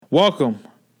Welcome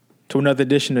to another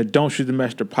edition of Don't Shoot the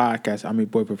Messenger podcast. I'm your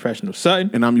boy, Professional Sutton.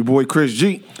 And I'm your boy, Chris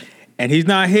G. And he's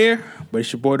not here, but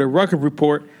it's your boy, The Record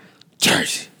Report,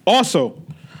 Jersey. Also,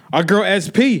 our girl,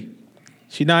 SP.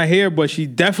 She's not here, but she's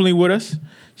definitely with us.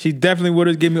 She's definitely with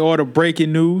us, giving me all the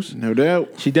breaking news. No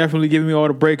doubt. She definitely giving me all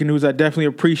the breaking news. I definitely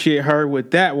appreciate her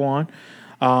with that one.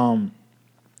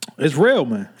 It's real,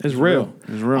 man. It's real.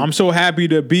 It's real. I'm so happy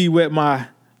to be with my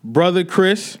brother,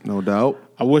 Chris. No doubt.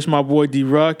 I wish my boy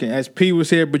D-Ruck and SP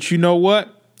was here, but you know what?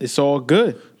 It's all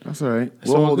good. That's all right.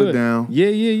 We'll hold it down.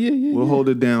 Yeah. We'll hold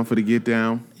it down for the get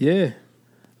down. Yeah.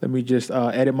 Let me just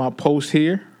edit my post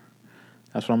here.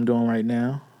 That's what I'm doing right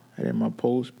now. Edit my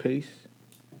post, paste.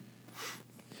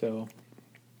 So,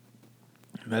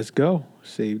 let's go.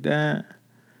 Save that.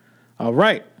 All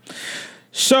right.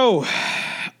 So,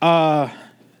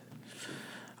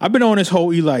 I've been on this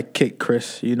whole Eli kick,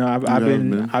 Chris. You know,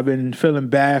 I've been feeling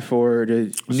bad for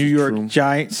the New York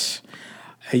Giants.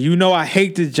 And you know I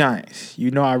hate the Giants.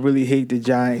 You know I really hate the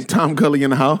Giants. Tom Gully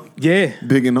in the house. Yeah.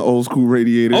 Digging the old school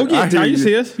radiator. Oh, yeah, Tom, you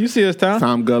see us. You see us, Tom.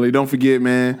 Tom Gully. Don't forget,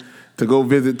 man, to go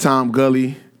visit Tom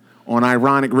Gully on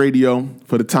Ironic Radio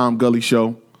for the Tom Gully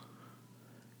Show.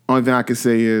 Only thing I can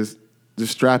say is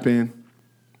just strap in,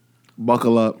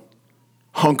 buckle up,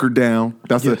 hunker down.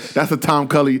 That's a Tom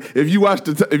Gully. If you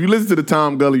listen to the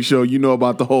Tom Gully Show, you know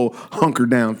about the whole hunker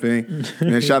down thing.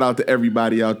 And shout out to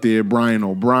everybody out there: Brian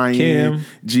O'Brien, Kim,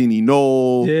 Jeannie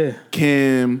Knoll,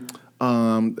 Kim.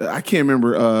 I can't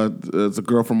remember. There's a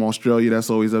girl from Australia that's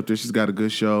always up there. She's got a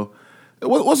good show.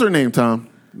 What's her name, Tom?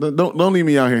 Don't leave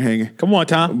me out here hanging. Come on,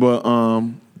 Tom. But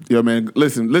yeah, man,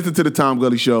 listen to the Tom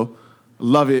Gully Show.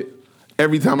 Love it.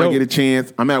 Every time I get a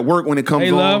chance, I'm at work when it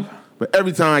comes on. Love. But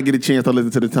every time I get a chance, I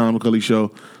listen to the Tom Gully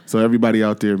Show. So everybody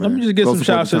out there, man. Let me just get some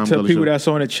shouts to people that's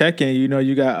on the check-in. You know,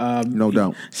 you got... no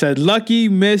doubt. Said Lucky,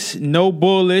 Miss No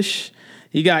Bullish.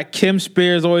 You got Kim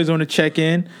Spears always on the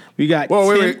check-in. We got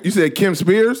wait. You said Kim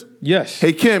Spears? Yes.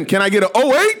 Hey, Kim, can I get an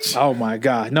OH? Oh, my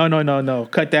God. No.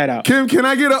 Cut that out. Kim, can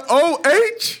I get an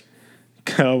OH?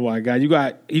 Oh my God! You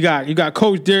got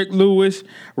Coach Derek Lewis,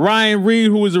 Ryan Reed,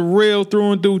 who is a real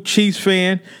through and through Chiefs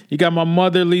fan. You got my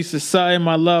mother Lisa Sutton,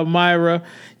 my love Myra.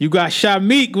 You got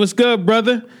Shamik. What's good,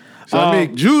 brother?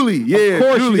 Shamik, Julie. Yeah, of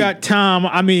course Julie. You got Tom.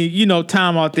 I mean, you know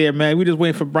Tom out there, man. We just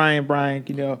waiting for Brian,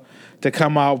 to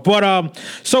come out. But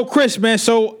so Chris, man.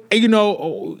 So you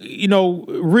know,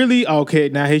 really okay.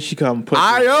 Now here she come.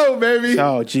 I.O. baby.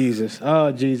 Oh Jesus.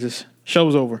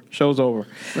 Show's over.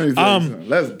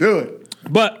 Let's do it.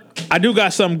 But I do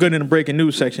got something good in the breaking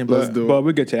news section, but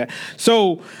we'll get to that.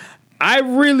 So I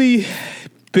really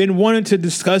been wanting to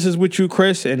discuss this with you,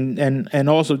 Chris, and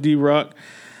also D-Ruck.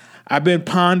 I've been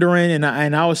pondering, and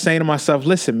I was saying to myself,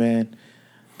 listen, man,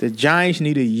 the Giants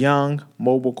need a young,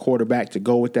 mobile quarterback to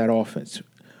go with that offense.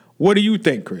 What do you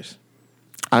think, Chris?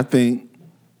 I think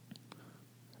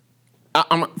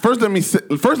first let me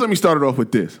start it off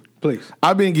with this. Please.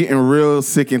 I've been getting real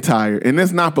sick and tired. And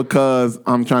it's not because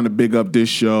I'm trying to big up this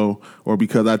show or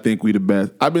because I think we the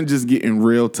best. I've been just getting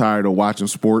real tired of watching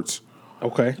sports.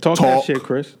 Okay. Talk that shit,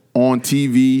 Chris. On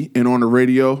TV and on the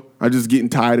radio. I'm just getting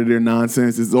tired of their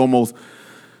nonsense. It's almost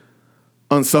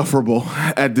unsufferable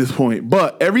at this point.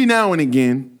 But every now and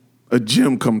again, a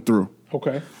gym come through.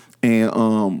 Okay.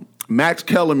 And Max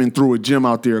Kellerman threw a gym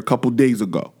out there a couple days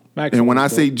ago. And when I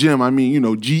say gym, I mean,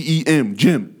 GEM,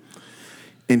 gym.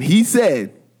 And he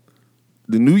said,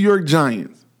 the New York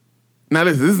Giants. Now,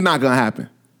 listen, this is not going to happen.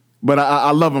 But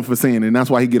I love him for saying it, and that's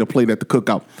why he get a plate at the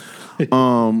cookout.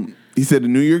 He said the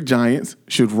New York Giants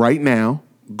should right now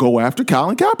go after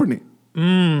Colin Kaepernick.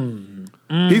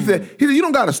 He said, you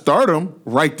don't got to start him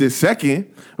right this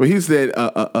second. But he said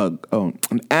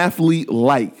an athlete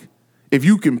like, if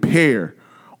you compare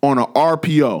on an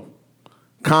RPO,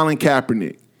 Colin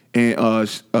Kaepernick and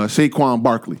Saquon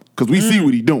Barkley, because we see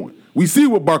what he's doing. We see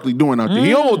what Barkley doing out there.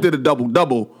 He almost did a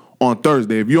double-double on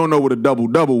Thursday. If you don't know what a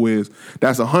double-double is,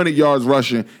 that's 100 yards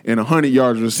rushing and 100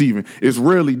 yards receiving. It's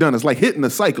rarely done. It's like hitting a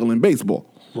cycle in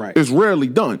baseball. Right. It's rarely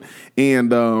done.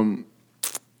 And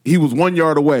he was 1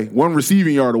 yard away, one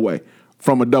receiving yard away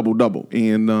from a double-double.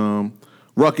 And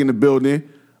Ruck in the building,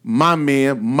 my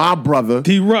man, my brother.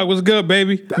 D-Ruck, what's good,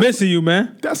 baby? Missing you,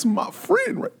 man. That's my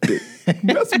friend right there.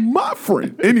 That's my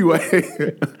friend.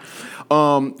 Anyway.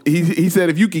 He said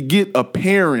if you could get a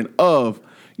parent of,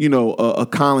 a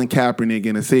Colin Kaepernick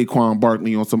and a Saquon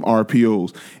Barkley on some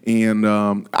RPOs, and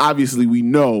obviously we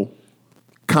know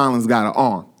Colin's got an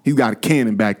arm. He's got a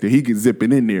cannon back there. He can zip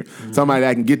it in there. Mm-hmm. Somebody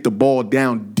that can get the ball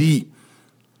down deep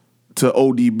to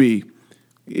ODB.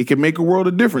 It can make a world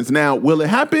of difference. Now, will it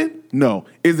happen? No.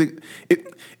 Is it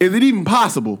even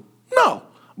possible? No.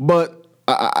 But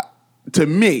to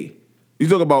me, you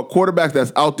talk about quarterbacks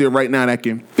that's out there right now that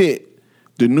can fit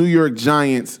the New York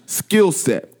Giants skill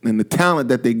set and the talent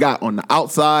that they got on the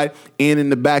outside and in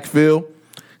the backfield.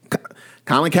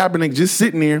 Colin Kaepernick just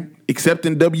sitting there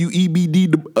accepting W.E.B.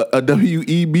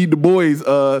 Du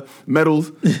Bois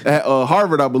medals at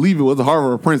Harvard, I believe it was,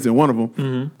 Harvard or Princeton, one of them.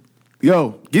 Mm-hmm.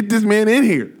 Yo, get this man in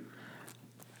here.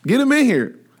 Get him in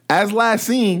here. As last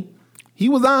seen, he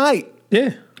was all right.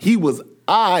 Yeah. He was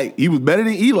all right. He was better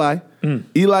than Eli.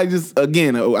 Eli just,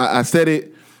 again, I said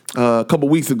it a couple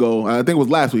weeks ago. I think it was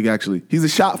last week, actually. He's a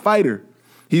shot fighter.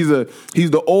 He's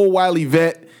the old wily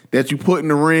vet that you put in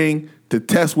the ring to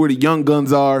test where the young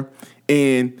guns are.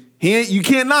 And you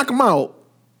can't knock him out,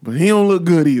 but he don't look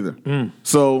good either.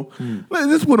 So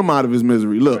let's put him out of his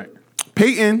misery. Look, right.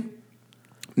 Peyton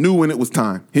knew when it was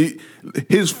time.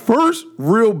 His first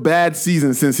real bad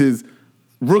season since his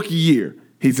rookie year,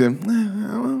 he said, I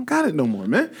don't got it no more,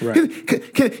 man. Right.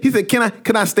 He said,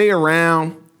 can I stay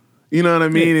around? You know what I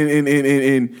mean?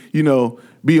 Yeah. And you know,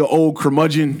 be an old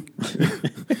curmudgeon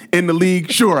in the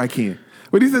league? Sure, I can.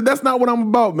 But he said, that's not what I'm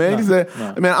about, man. He said,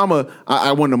 man,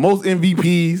 I won the most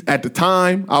MVPs at the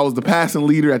time. I was the passing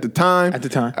leader at the time. At the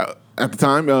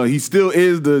time. He still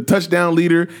is the touchdown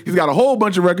leader. He's got a whole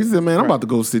bunch of records. He said, man, I'm about to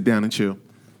go sit down and chill.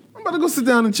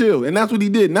 And that's what he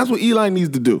did. And that's what Eli needs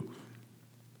to do.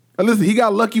 Now listen, he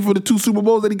got lucky for the 2 Super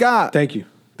Bowls that he got. Thank you.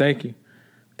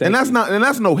 And that's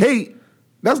no hate.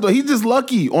 He's just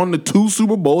lucky on the 2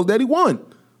 Super Bowls that he won.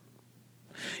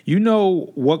 You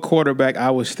know what quarterback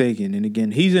I was thinking, and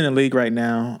again, he's in the league right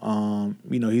now.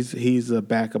 You know, he's a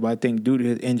backup. I think due to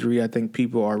his injury, I think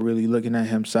people are really looking at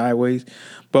him sideways.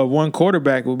 But one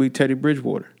quarterback will be Teddy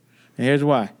Bridgewater, and here's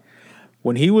why.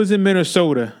 When he was in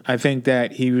Minnesota, I think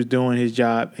that he was doing his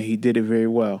job, and he did it very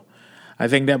well. I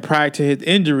think that prior to his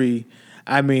injury,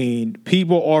 I mean,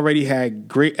 people already had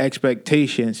great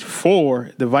expectations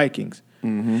for the Vikings.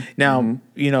 Mm-hmm. Now,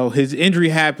 you know, his injury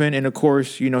happened, and of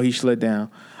course, you know, he slid down.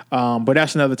 But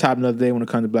that's another day when it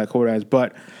comes to black quarterbacks.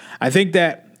 But I think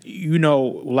that, you know,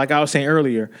 like I was saying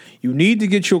earlier, you need to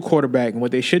get you a quarterback. And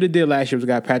what they should have did last year was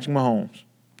got Patrick Mahomes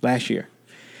last year.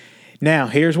 Now,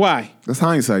 here's why. That's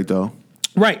hindsight, though.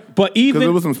 Right, but even... Because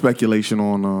there was some speculation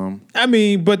on... I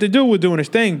mean, but the dude was doing his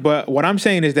thing. But what I'm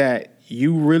saying is that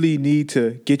you really need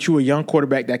to get you a young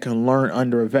quarterback that can learn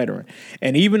under a veteran.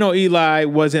 And even though Eli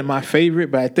wasn't my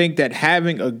favorite, but I think that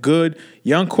having a good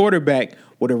young quarterback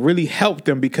would have really helped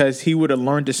them because he would have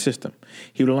learned the system.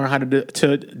 He would have learned how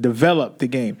to develop the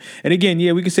game. And again,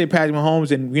 yeah, we can say Patrick Mahomes,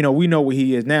 and you know we know what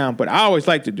he is now. But I always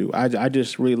like to do. I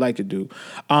just really like to do.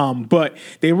 But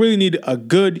they really need a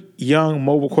good young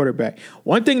mobile quarterback.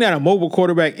 One thing that a mobile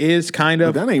quarterback is kind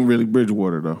of that ain't really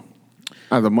Bridgewater though.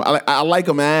 I like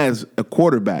him as a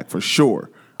quarterback for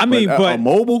sure. I mean, but a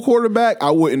mobile quarterback,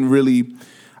 I wouldn't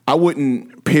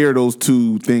pair those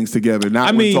two things together.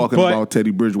 When talking about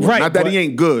Teddy Bridgewater. Right, not that he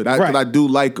ain't good, because I do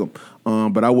like him.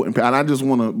 But I wouldn't. And I just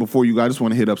want to, before you go, I just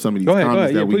want to hit up some of these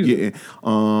comments that we getting.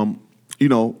 You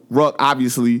know, Ruck,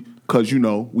 obviously, because, you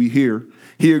know, we hear.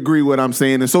 He agreed with what I'm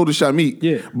saying, and so does Shamik.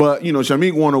 Yeah. But, you know,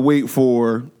 Shamik want to wait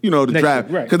for, you know, the draft.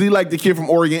 Because he like the kid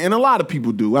from Oregon, and a lot of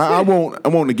people do. I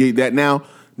won't negate that now.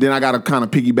 Then I got to kind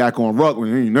of piggyback on Ruck.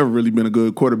 He ain't never really been a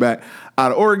good quarterback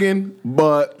out of Oregon.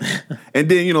 But, and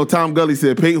then, you know, Tom Gully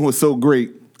said Peyton was so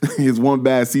great, his one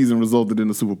bad season resulted in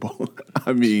the Super Bowl.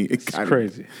 I mean, it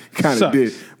kind of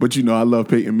did. But, you know, I love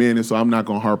Peyton Manning, so I'm not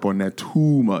going to harp on that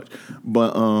too much.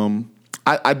 But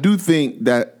I do think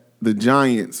that the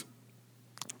Giants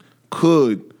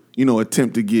could, you know,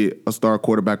 attempt to get a star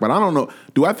quarterback. But I don't know.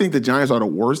 Do I think the Giants are the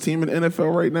worst team in the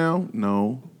NFL right now?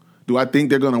 No. Do I think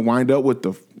they're going to wind up with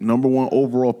the number 1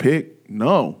 overall pick?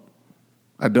 No.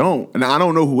 I don't. And I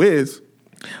don't know who is.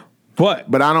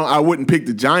 But I wouldn't pick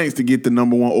the Giants to get the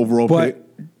number 1 overall pick.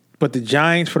 But the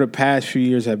Giants for the past few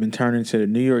years have been turning to the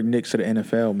New York Knicks of the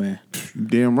NFL, man.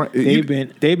 Damn right.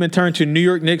 They've been turned to New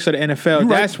York Knicks of the NFL.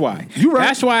 That's why. You're right.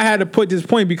 That's why I had to put this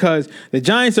point, because the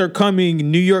Giants are coming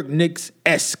New York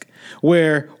Knicks-esque,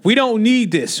 where we don't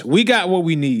need this. We got what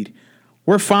we need.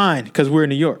 We're fine because we're in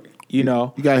New York. You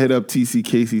know, you got to hit up TC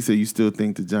Casey. Say you still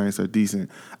think the Giants are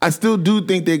decent. I still do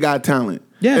think they got talent.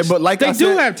 Yes, but like they do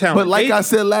have talent. But like I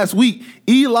said last week,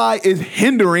 Eli is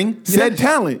hindering said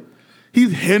talent.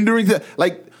 He's hindering.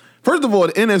 Like, first of all,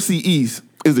 the NFC East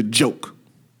is a joke.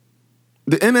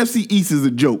 The NFC East is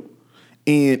a joke.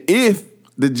 And if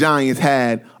the Giants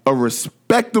had a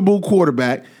respectable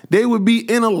quarterback, they would be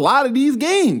in a lot of these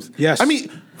games. Yes. I mean,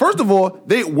 first of all,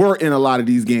 they were in a lot of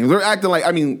these games. They're acting like,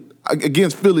 I mean,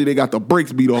 against Philly, they got the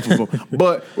brakes beat off of them.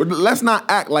 But let's not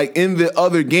act like in the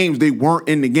other games they weren't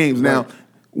in the games. Now,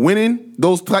 winning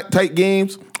those tight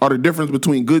games are the difference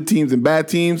between good teams and bad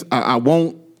teams. I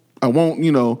won't,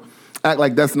 act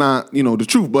like that's not, the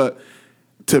truth. But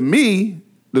to me,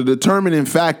 the determining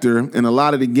factor in a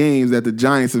lot of the games that the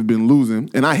Giants have been losing,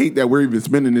 and I hate that we're even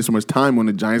spending this much time on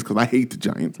the Giants because I hate the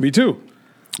Giants. Me too.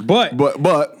 But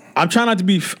I'm trying not to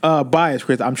be biased,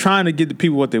 Chris. I'm trying to give the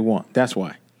people what they want. That's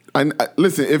why.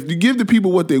 Listen, if you give the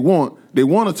people what they want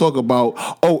to talk about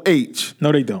OH.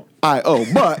 No, they don't.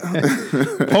 But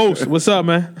Post, what's up,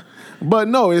 man? But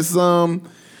no, it's to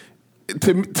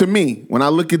me, when I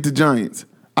look at the Giants,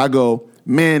 I go,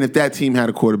 man, if that team had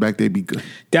a quarterback, they'd be good.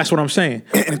 That's what I'm saying.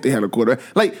 And if they had a quarterback,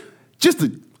 like just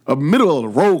a middle of the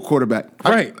road quarterback,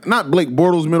 right? Not Blake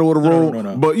Bortles middle of the road,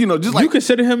 no. but just like you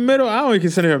consider him middle. I don't even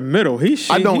consider him middle.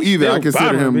 I don't either. I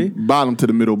consider him bottom to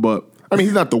the middle, but I mean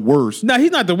he's not the worst. No,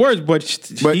 he's not the worst, but he's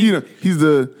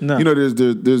the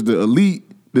there's the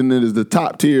elite, then there's the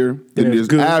top tier, then there's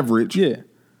average,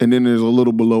 and then there's a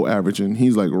little below average, and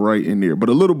he's like right in there. But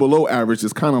a little below average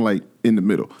is kind of like in the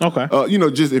middle. Okay,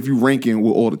 just if you ranking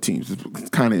with all the teams, it's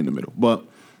kind of in the middle, but.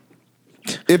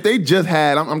 If they just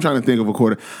had, I'm trying to think of a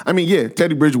quarter. I mean, yeah,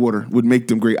 Teddy Bridgewater would make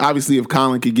them great. Obviously, if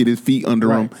Colin could get his feet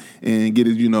under him and get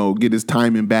his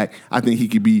timing back, I think he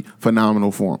could be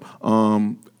phenomenal for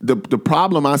him. The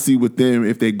problem I see with them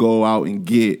if they go out and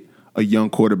get a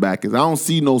young quarterback is I don't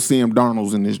see no Sam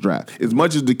Darnolds in this draft. As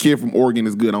much as the kid from Oregon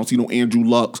is good, I don't see no Andrew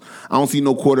Lucks. I don't see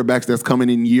no quarterbacks that's coming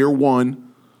in year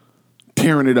one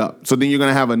tearing it up. So then you're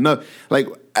gonna have another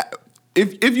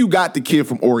if you got the kid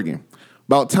from Oregon.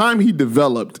 About time he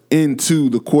developed into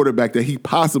the quarterback that he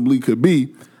possibly could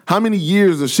be, how many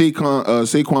years of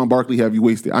Saquon Barkley have you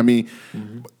wasted? I mean,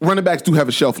 running backs do have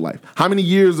a shelf life. How many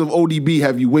years of ODB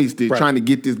have you wasted trying to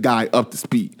get this guy up to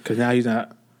speed? Because now he's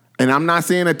not. And I'm not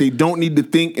saying that they don't need to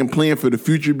think and plan for the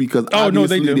future because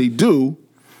obviously they do.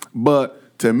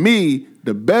 But to me,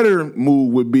 the better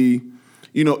move would be,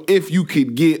 if you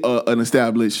could get an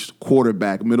established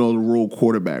quarterback, middle of the road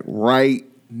quarterback, right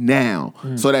now,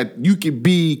 so that you could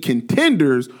be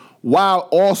contenders while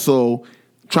also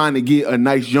trying to get a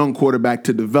nice young quarterback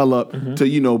to develop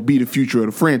to, be the future of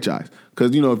the franchise.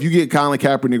 Because, if you get Colin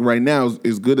Kaepernick right now,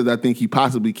 as good as I think he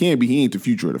possibly can be, he ain't the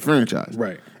future of the franchise.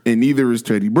 Right. And neither is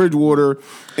Teddy Bridgewater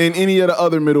and any of the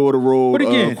other middle of the road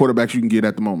quarterbacks you can get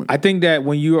at the moment. I think that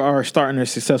when you are starting a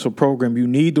successful program, you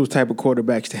need those type of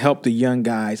quarterbacks to help the young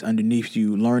guys underneath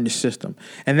you learn the system.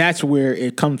 And that's where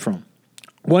it comes from.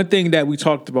 One thing that we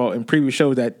talked about in previous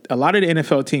shows that a lot of the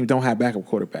NFL teams don't have backup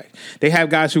quarterbacks. They have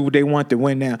guys who they want to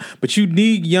win now, but you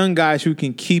need young guys who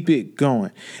can keep it going.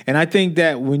 And I think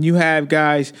that when you have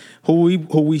guys who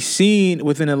we seen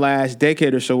within the last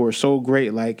decade or so are so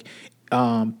great, like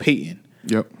Peyton,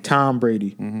 Tom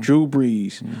Brady, Drew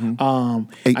Brees,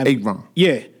 Aaron.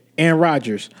 Yeah. Aaron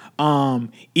Rodgers,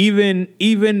 even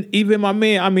my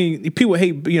man. I mean, people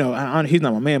hate. He's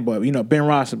not my man, but Ben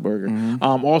Roethlisberger.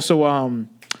 Also, I'm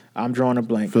drawing a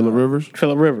blank. Phillip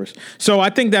Rivers. So I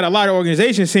think that a lot of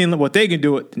organizations seeing what they can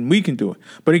do it, then we can do it.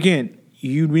 But again,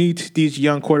 you need these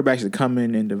young quarterbacks to come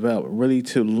in and develop, really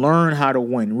to learn how to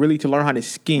win, really to learn how to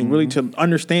scheme, really to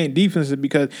understand defenses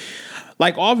because.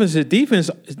 Like offenses,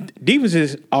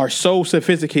 defenses are so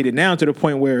sophisticated now to the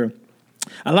point where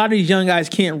a lot of these young guys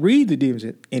can't read the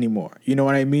defense anymore. You know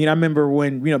what I mean? I remember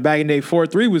when back in the day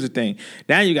 4-3 was a thing.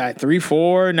 Now you got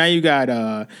 3-4. Now you got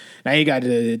the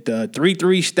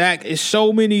 3-3 stack. It's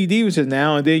so many defenses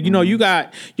now, and then you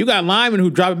got linemen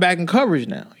who drop it back in coverage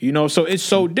now. So it's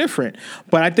so different.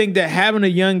 But I think that having a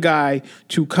young guy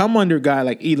to come under a guy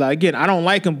like Eli, again, I don't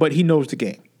like him, but he knows the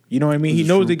game. You know what I mean? He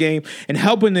knows the game and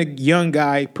helping the young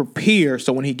guy prepare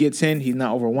so when he gets in, he's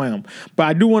not overwhelmed. But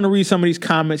I do want to read some of these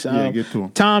comments. Get to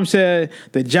them. Tom said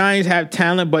the Giants have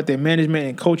talent, but their management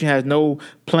and coaching has no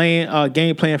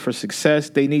game plan for success.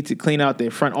 They need to clean out their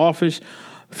front office,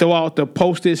 throw out the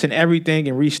Post-its and everything,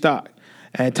 and restock.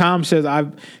 And Tom says,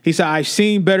 I've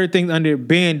seen better things under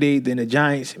Band-Aid than the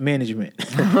Giants management.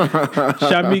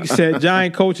 Shamik said,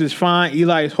 Giant coach is fine.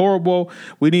 Eli is horrible.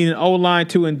 We need an O-line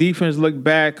too, and defense look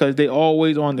bad because they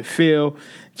always on the field.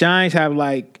 Giants have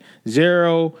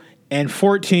 0 and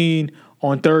 14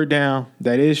 on third down.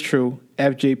 That is true.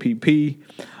 FJPP.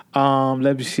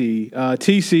 Let me see.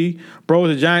 TC, bro,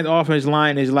 the Giants offense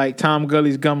line is like Tom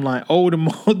Gully's gum line. Old and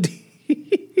moldy.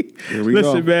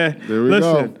 Listen, man. There we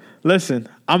go. Listen,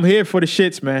 I'm here for the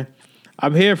shits, man.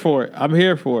 I'm here for it.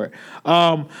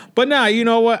 But now, you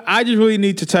know what? I just really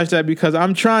need to touch that because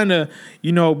I'm trying to,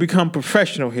 become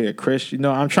professional here, Chris.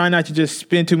 I'm trying not to just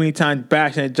spend too many time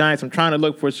bashing the Giants. I'm trying to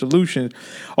look for solutions.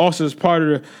 Also, as part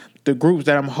of the groups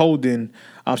that I'm holding,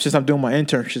 since I'm doing my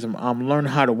internships, I'm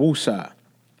learning how to woosah.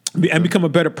 and become a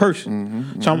better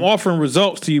person. So I'm offering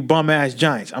results to you bum ass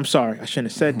Giants. I'm sorry, I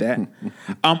shouldn't have said that.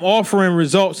 I'm offering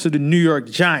results to the New York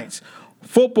Giants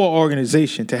football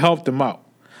organization to help them out.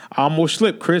 I almost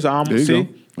slipped, Chris. I almost see.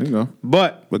 There you go.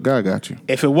 But God got you.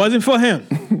 If it wasn't for him,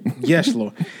 yes,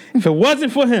 Lord. If it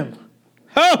wasn't for him,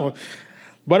 oh.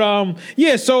 But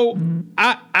yeah. So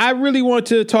I really want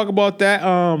to talk about that.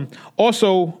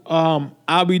 Also,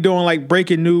 I'll be doing like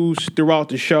breaking news throughout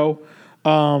the show.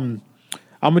 I'm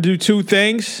gonna do two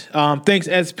things. Thanks,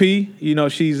 SP. You know,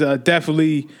 she's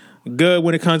definitely good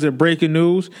when it comes to breaking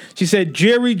news. She said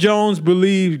Jerry Jones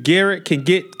believes Garrett can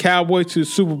get Cowboys to the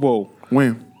Super Bowl.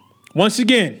 When? Once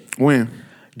again. When?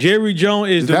 Jerry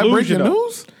Jones is delusional.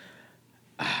 Is that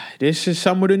breaking news? This is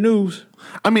some of the news.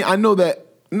 I mean, I know that.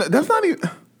 That's not even.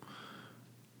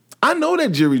 I know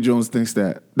that Jerry Jones thinks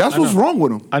that. That's what's wrong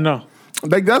with him. I know.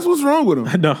 Like, that's what's wrong with him.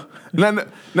 I know.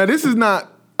 Now this is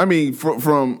not. I mean,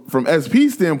 from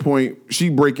SP's standpoint, she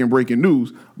breaking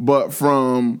news. But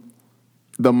from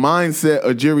the mindset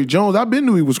of Jerry Jones, I've been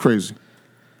knew he was crazy.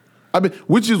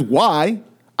 Which is why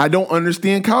I don't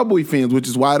understand Cowboy fans. Which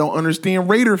is why I don't understand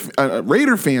Raider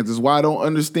fans. Is why I don't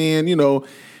understand,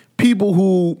 people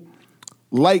who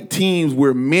like teams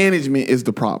where management is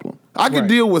the problem. I could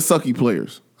deal with sucky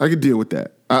players. I could deal with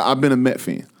that. I've been a Met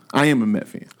fan. I am a Met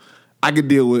fan. I could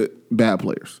deal with bad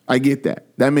players. I get that.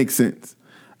 That makes sense.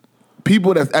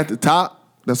 People that's at the top,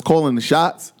 that's calling the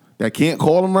shots, that can't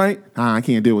call them right, I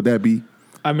can't deal with that, B.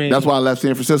 I mean, that's why I left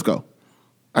San Francisco.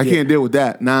 I can't deal with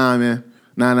that. Nah, man.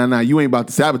 Nah. You ain't about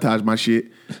to sabotage my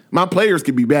shit. My players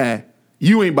could be bad.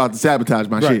 You ain't about to sabotage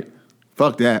my shit.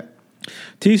 Fuck that.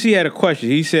 TC had a question.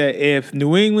 He said, if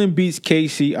New England beats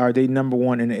KC, are they number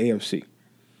one in the AFC?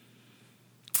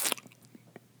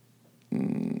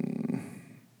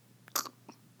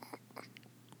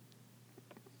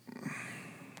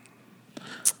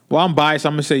 Well, I'm biased.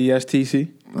 I'm going to say yes,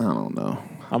 TC. I don't know.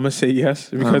 I'm going to say yes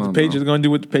because the Patriots are going to do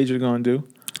what the Patriots are going to do.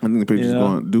 I think the Patriots are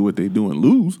going to do what they do and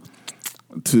lose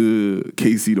to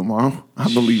KC tomorrow.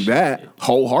 I believe that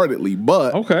wholeheartedly.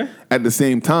 But at the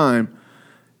same time,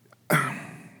 I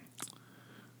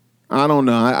don't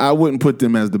know. I wouldn't put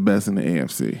them as the best in the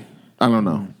AFC. I don't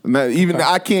know.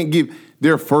 I can't give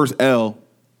their first L,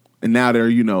 and now they're,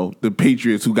 the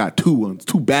Patriots who got two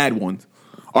bad ones,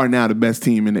 are now the best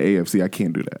team in the AFC. I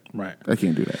can't do that. Right. I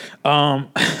can't do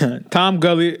that. Tom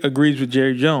Gully agrees with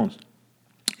Jerry Jones.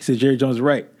 He says Jerry Jones is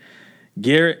right.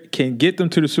 Garrett can get them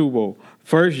to the Super Bowl.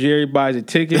 First, Jerry buys a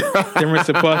ticket, then rents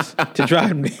a bus to drive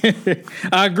them there.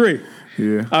 I agree.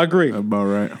 Yeah. I agree. About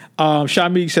right.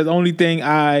 Shamik says, the only thing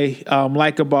I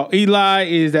like about Eli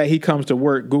is that he comes to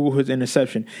work, Google his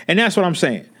interception. And that's what I'm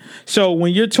saying. So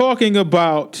when you're talking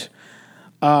about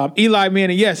Eli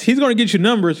Manning, yes, he's going to get you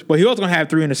numbers, but he's also going to have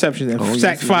 3 interceptions and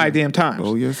sacked 5 damn times.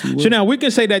 Oh, yes, he will. So now we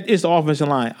can say that it's the offensive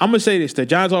line. I'm going to say this. The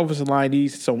Giants' offensive line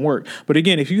needs some work. But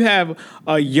again, if you have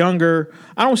a younger,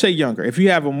 I don't say younger, if you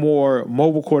have a more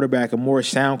mobile quarterback, a more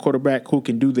sound quarterback who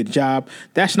can do the job,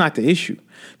 that's not the issue.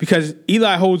 Because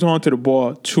Eli holds on to the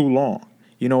ball too long.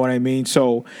 You know what I mean?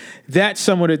 So that's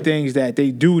some of the things that they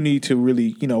do need to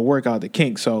really, work out the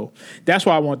kinks. So that's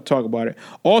why I want to talk about it.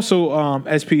 Also,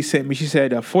 SP sent me, she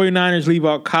said, 49ers leave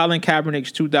out Colin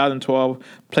Kaepernick's 2012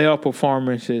 playoff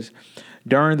performances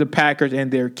during the Packers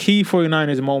and their key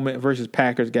 49ers moment versus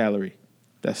Packers gallery.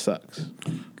 That sucks.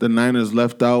 The Niners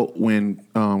left out when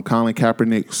Colin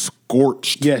Kaepernick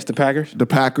scorched. Yes, the Packers. The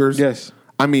Packers. Yes.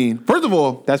 I mean, first of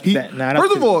all,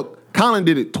 Colin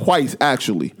did it twice,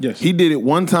 actually. Yes. He did it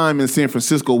one time in San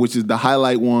Francisco, which is the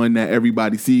highlight one that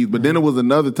everybody sees. But then it was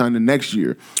another time the next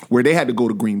year where they had to go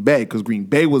to Green Bay because Green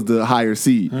Bay was the higher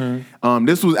seed.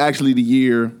 This was actually the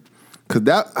year, because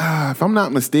that, if I'm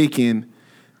not mistaken,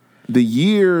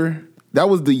 that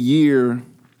was the year.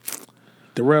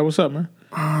 Darrell, what's up, man?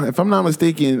 If I'm not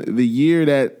mistaken, the year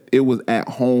that it was at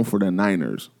home for the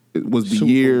Niners, it was the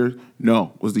year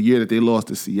that they lost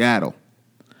to Seattle.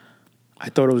 I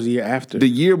thought it was the year after. The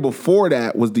year before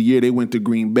that was the year they went to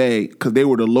Green Bay because they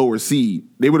were the lower seed.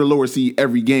 They were the lower seed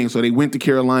every game. So they went to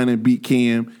Carolina and beat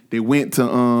Cam. They went to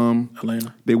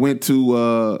Atlanta. They went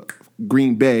to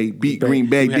Green Bay, beat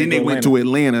Green Bay. Then they went to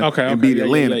Atlanta and beat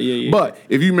Atlanta. Yeah. But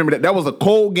if you remember that was a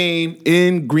cold game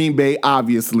in Green Bay,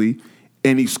 obviously,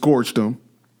 and he scorched them.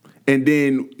 And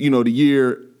then, the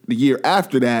year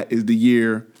after that is the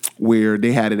year where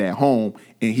they had it at home,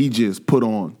 and he just put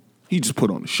on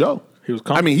a show.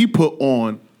 He put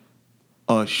on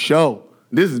a show.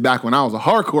 This is back when I was a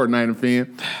hardcore Niner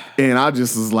fan, and I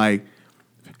just was like,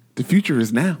 the future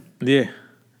is now. Yeah.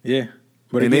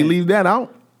 But they leave that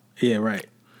out. Yeah, right.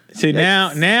 See, now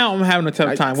I'm having a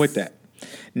tough time with that.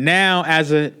 Now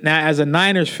as a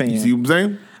Niners fan, you see what I'm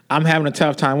saying? I'm having a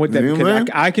tough time with that because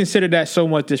I consider that so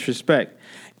much disrespect,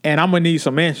 and I'm gonna need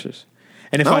some answers.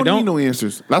 And if I don't need no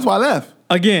answers, that's why I left.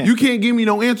 Again, you can't give me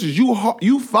no answers.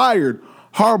 You fired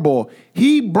Harbaugh.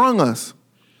 He brung us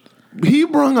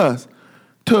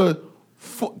to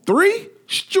 3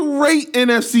 straight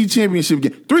NFC championship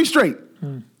games. 3 straight.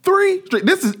 3 straight.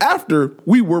 This is after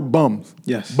we were bums.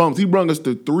 Yes. Bums. He brung us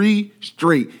to 3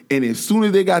 straight. And as soon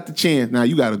as they got the chance, now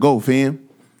you got to go, fam.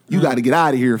 You got to get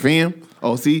out of here, fam.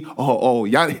 Oh, see? Oh,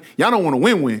 y'all don't want to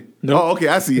win-win. Nope. Oh, okay,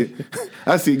 I see it.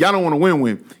 I see it. Y'all don't want to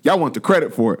win-win. Y'all want the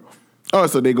credit for it. Oh,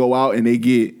 so they go out and they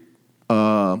get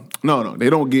no, they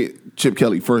don't get Chip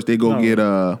Kelly first. They go get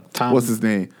what's his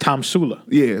name? Tom Sula.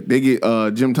 Yeah, they get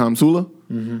Jim Tom Sula.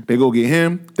 Mm-hmm. They go get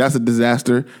him. That's a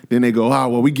disaster. Then they go,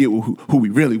 well, we get who we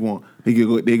really want. They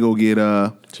go get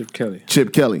Chip Kelly.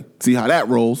 Chip Kelly. See how that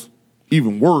rolls?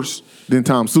 Even worse than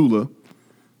Tom Sula.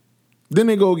 Then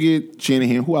they go get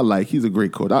Shanahan, who I like. He's a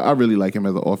great coach. I really like him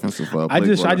as an offensive player.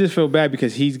 I just feel bad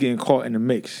because he's getting caught in the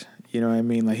mix. You know what I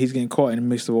mean? Like he's getting caught in the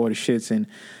mix of all the shits, and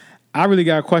I really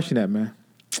gotta question that, man.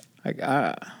 Like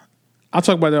I'll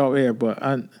talk about that off air, but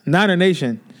Niner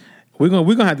Nation, we're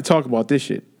gonna have to talk about this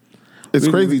shit. It's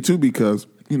crazy too because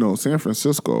San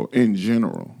Francisco in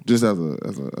general, just as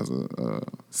a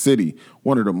city,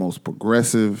 one of the most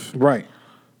progressive, right?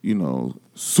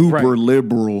 Super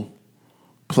liberal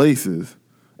places,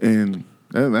 and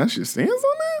that shit stands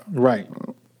on that, right?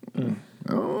 I don't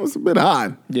know, it's a bit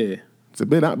odd. Yeah, it's a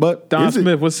bit odd. But Don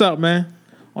Smith, what's up, man?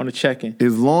 On the check-in.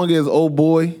 As long as old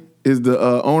boy is the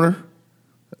owner,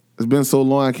 it's been so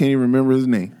long I can't even remember his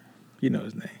name. You know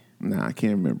his name. Nah, I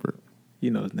can't remember it.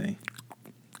 You know his name.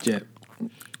 Jet.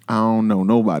 I don't know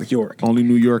nobody. York. Only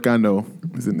New York I know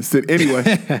is in the city.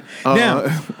 Anyway,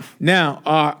 now,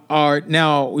 I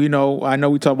know we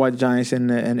talk about the Giants and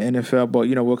the NFL, but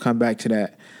we'll come back to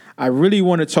that. I really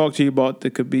want to talk to you about the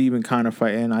Khabib and Conor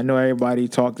fight, and I know everybody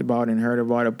talked about it and heard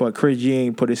about it, but Chris G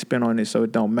ain't put his spin on it, so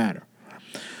it don't matter.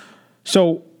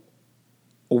 So,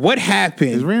 what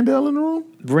happened? Is Randall in the room?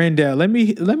 Randall, let me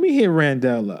hit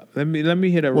Randall up. Let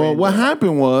me hit a. Well, what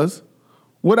happened was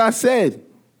what I said.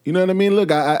 You know what I mean?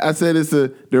 Look, I said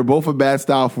they're both a bad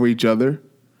style for each other,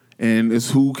 and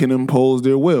it's who can impose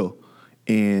their will.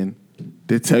 And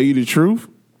to tell you the truth,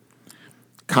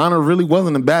 Conor really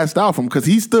wasn't a bad style for him because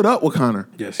he stood up with Conor.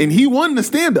 Yes. And he won the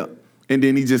stand-up. And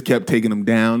then he just kept taking him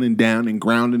down and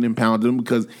grounding and pounding him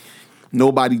because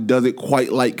nobody does it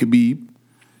quite like Khabib.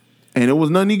 And there was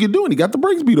nothing he could do, and he got the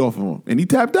brakes beat off of him. And he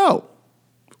tapped out,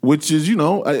 which is,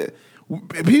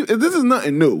 this is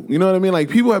nothing new. You know what I mean? Like,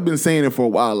 people have been saying it for a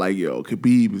while, like, yo,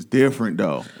 Khabib is different,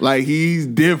 though. Like, he's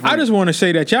different. I just want to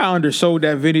say that y'all undersold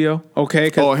that video,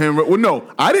 okay? Oh, him? Well, no,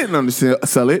 I didn't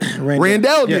undersell it.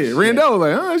 Randall did. Yes, Randall was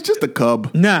like, it's just a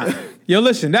cub. Nah. Yo,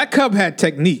 listen, that cub had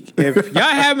technique. If y'all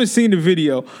haven't seen the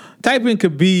video, type in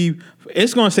Khabib.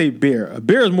 It's gonna say bear. A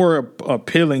bear is more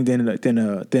appealing than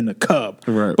a cub.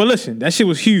 Right. But listen, that shit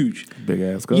was huge. Big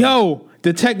ass cub. Yo,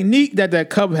 the technique that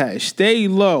cub had, stay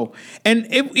low, and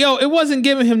it wasn't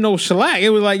giving him no slack. It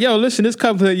was like, yo, listen, this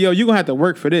cub, you're gonna have to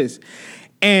work for this.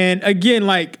 And again,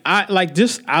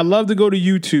 I love to go to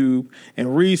YouTube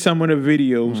and read some of the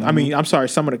videos. Mm-hmm. I mean, I'm sorry,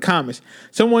 some of the comments.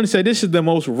 Someone said this is the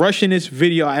most Russianist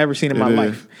video I ever seen in my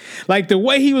life. Like the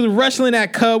way he was wrestling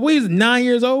that cub. He was 9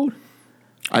 years old.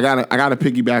 I gotta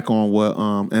piggyback on what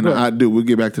I do. We'll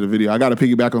get back to the video. I gotta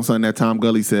piggyback on something that Tom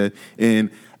Gully said,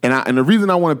 and the reason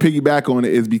I want to piggyback on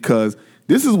it is because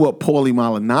this is what Paulie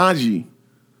Malignaggi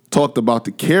talked about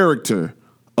the character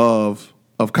of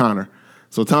Conor.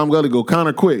 So Tom Gully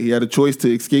Conor quit. He had a choice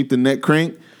to escape the neck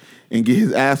crank and get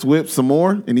his ass whipped some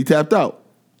more, and he tapped out.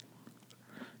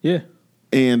 Yeah,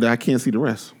 and I can't see the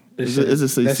rest. It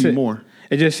just say see more.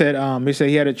 It just said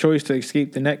he had a choice to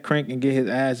escape the neck crank and get his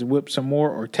ass whipped some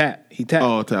more or tap. He tapped.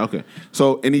 Oh, tap. Okay.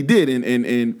 So and he did,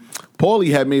 and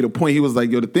Paulie had made a point. He was like,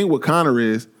 "Yo, the thing with Conor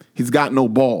is he's got no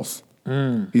balls."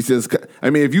 He says, "I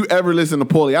mean, if you ever listen to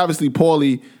Paulie, obviously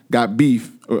Paulie got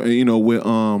beef,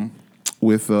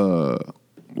 with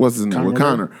what's his name with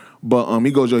Conor, but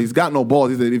he goes, yo, he's got no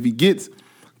balls. He said if he gets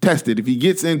tested, if he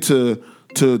gets into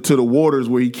the waters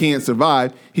where he can't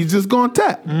survive, he's just gonna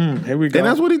tap. Here we go, and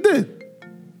that's what he did."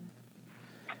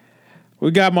 We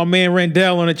got my man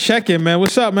Randall on the check-in, man.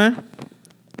 What's up, man?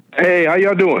 Hey, how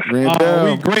y'all doing? Randall.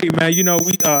 We great, man. We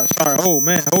sorry. Oh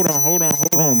man, hold on.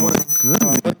 Oh my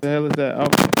goodness. What the hell is that? Oh,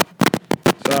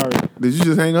 sorry. Did you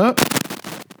just hang up?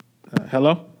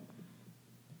 Hello?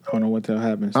 I don't know what the hell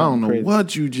happened. I don't know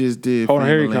what you just did. Hold on,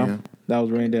 here he come. That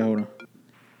was Randall. Hold on.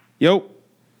 Yo.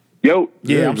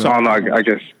 Yeah, I'm sorry. I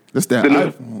guess. That's that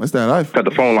iPhone. Cut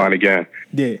the phone line again.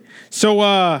 Yeah. So,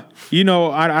 I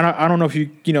don't know if you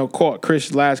caught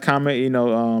Chris' last comment.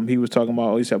 He was talking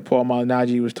about, he said Paul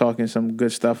Malignaggi was talking some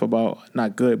good stuff about,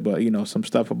 not good, but, some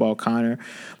stuff about Conor.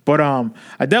 But I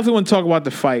definitely want to talk about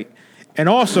the fight and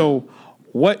also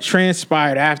what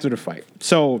transpired after the fight.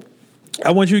 So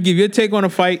I want you to give your take on the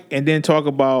fight and then talk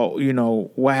about,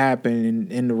 what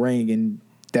happened in the ring and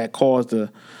that caused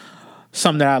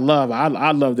something that I love.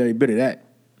 I loved every bit of that.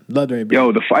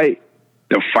 Yo, the fight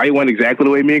went exactly the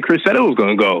way me and Chris said it was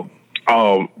going to go.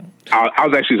 I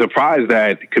was actually surprised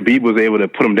that Khabib was able to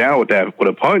put him down with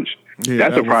a punch. Yeah,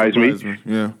 that surprised me.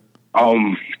 Yeah.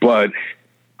 But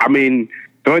I mean,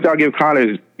 the only thing I'll give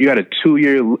Conor is you had a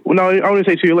 2-year. Well, no, I wouldn't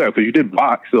say 2 year left because you did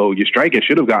box, so your striking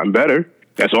should have gotten better.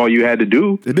 That's all you had to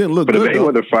do. It didn't look good. For the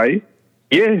Mayweather fight,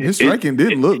 yeah, his striking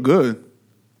didn't look good.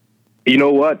 You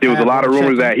know what? There was a lot of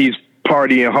rumors that he's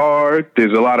partying hard.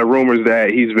 There's a lot of rumors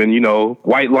that he's been,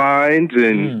 white lines,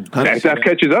 and that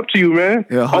catches up to you, man.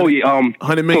 Yeah,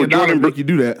 $100 million make you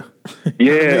do that.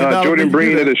 Yeah, Jordan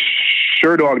Breen of the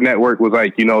Sherdog Network was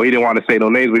like, he didn't want to say no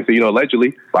names, but he said,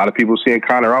 allegedly, a lot of people seeing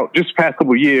Conor out just the past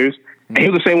couple of years, and he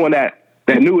was the same one that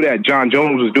knew that John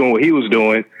Jones was doing what he was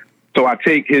doing. So I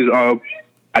take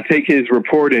his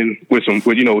reporting with some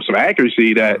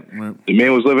accuracy that the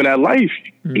man was living that life.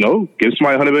 Give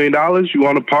somebody $100 million, you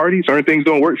want to party, certain things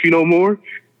don't work for you no more,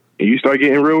 and you start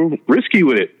getting real risky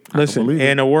with it. Listen,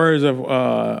 in the words of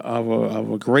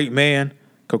a great man,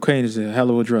 cocaine is a hell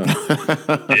of a drug.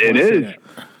 It is.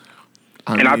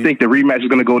 I think the rematch is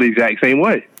going to go the exact same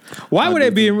way. Why would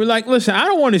it be like? Listen, I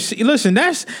don't want to see. Listen,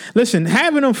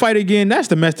 having them fight again. That's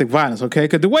domestic violence, okay?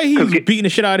 Because the way he was beating the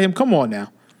shit out of him. Come on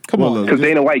now. Come on. Because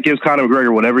Dana White gives Conor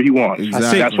McGregor whatever he wants.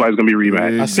 Exactly. That's why it's going to be a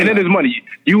rematch. And it is money.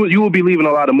 You will be leaving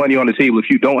a lot of money on the table if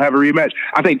you don't have a rematch.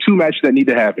 I think 2 matches that need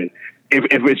to happen.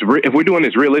 If we're doing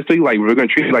this realistically, like we're going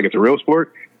to treat it like it's a real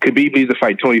sport, Khabib needs to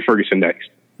fight Tony Ferguson next.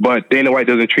 But Dana White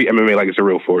doesn't treat MMA like it's a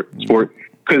real sport.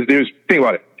 Because think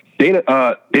about it.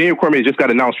 Daniel Cormier just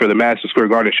got announced for the Madison Square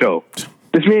Garden show.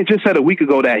 This man just said a week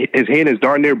ago that his hand is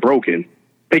darn near broken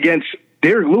against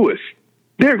Derek Lewis.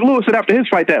 Derek Lewis said after his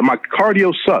fight that my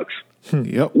cardio sucks.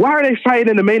 Yep. Why are they fighting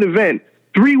in the main event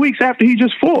 3 weeks after he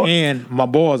just fought? And my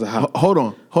balls are hot. Hold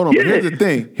on. Yeah. Here's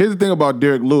the thing about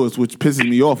Derek Lewis, which pisses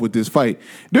me off with this fight.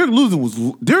 Derek Lewis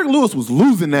was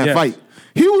losing that fight.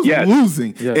 He was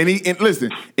losing. Yes. And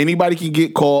listen, anybody can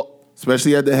get caught,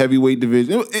 especially at the heavyweight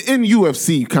division. In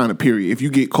UFC kind of period. If you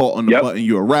get caught on the button,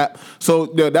 you're a wrap. So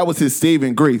that was his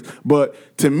saving grace. But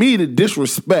to me, the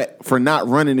disrespect for not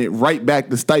running it right back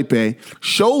to Stipe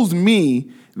shows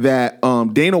me that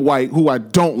Dana White, who I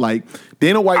don't like,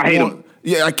 Dana White. I hate him.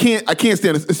 Yeah, I can't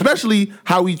stand it, especially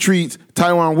how he treats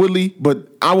Tyron Woodley. But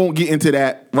I won't get into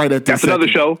that right at this. That's another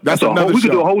show. That's another show. We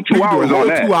could do a whole 2 hours on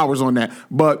that. 2 hours on that.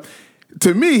 But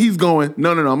to me, he's going,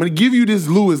 no. I'm going to give you this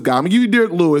Lewis guy. I'm going to give you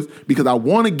Derek Lewis because I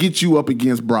want to get you up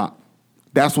against Brock.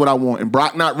 That's what I want. And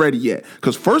Brock not ready yet.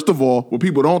 Because first of all, what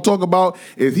people don't talk about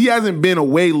is he hasn't been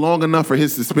away long enough for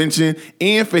his suspension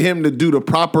and for him to do the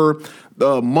proper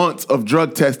months of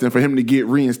drug testing for him to get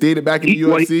reinstated back in the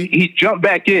UFC. He jumped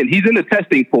back in. He's in the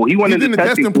testing pool. He's in the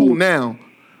testing pool now.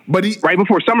 But right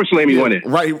before SummerSlam, he won it.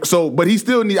 Right. So, but he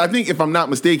still needs, I think if I'm not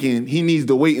mistaken, he needs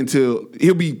to wait until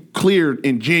he'll be cleared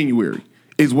in January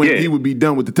is when he would be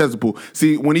done with the testing pool.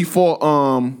 See, when he fought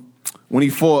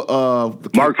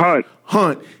Mark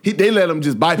Hunt, they let him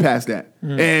just bypass that.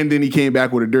 And then he came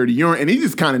back with a dirty urine and he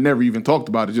just kind of never even talked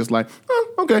about it. Just like,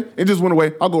 okay. It just went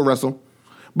away. I'll go wrestle.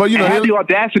 But they had the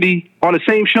audacity on the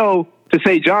same show to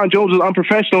say John Jones was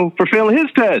unprofessional for failing his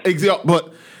test. Exactly.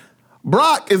 But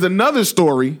Brock is another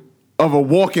story of a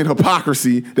walking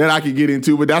hypocrisy that I could get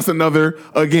into. But that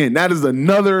is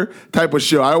another type of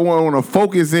show. I want to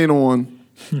focus in on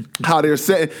how they're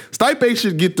setting. Stipe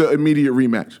should get the immediate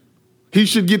rematch. He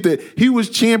should get he was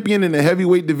champion in the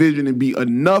heavyweight division and be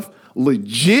enough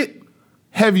legit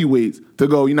heavyweights to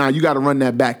go, you got to run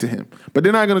that back to him. But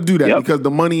they're not going to do that because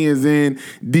the money is in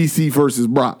DC versus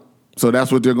Brock. So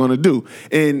that's what they're going to do.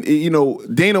 And,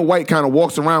 Dana White kind of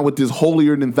walks around with this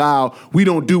holier than thou. We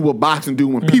don't do what boxing do.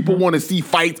 When people want to see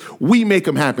fights, we make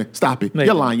them happen. Stop it.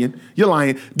 You're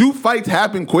lying. Do fights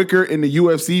happen quicker in the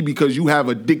UFC because you have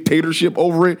a dictatorship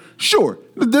over it? Sure.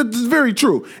 That's very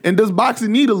true. And does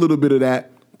boxing need a little bit of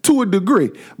that? To a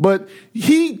degree. But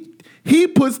he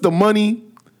puts the money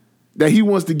that he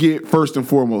wants to get first and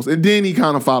foremost. And then he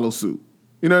kind of follows suit.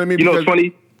 You know what I mean? What's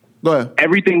funny? Go ahead.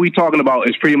 Everything we talking about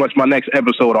is pretty much my next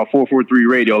episode on 443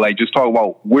 Radio. Like, just talk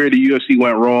about where the UFC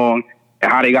went wrong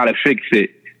and how they got to fix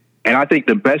it. And I think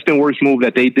the best and worst move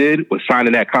that they did was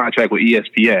signing that contract with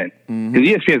ESPN. Because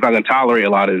ESPN's not going to tolerate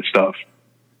a lot of this stuff.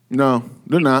 No,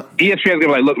 they're not. ESPN's gonna be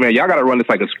like, look, man, y'all gotta run this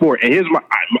like a sport. And here's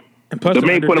the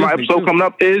main point of my episode coming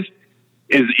up is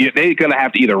they're gonna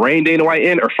have to either rein Dana White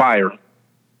in or fire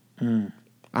him.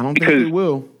 I don't think they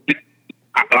will.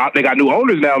 They got new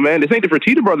owners now, man. This ain't the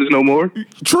Fertitta brothers no more.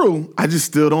 True. I just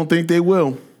still don't think they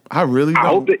will. I really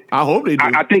don't. I hope they do.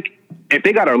 I think if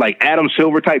they got a like Adam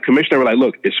Silver type commissioner, we're like,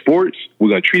 look, it's sports. We're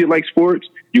gonna treat it like sports.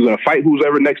 You're gonna fight who's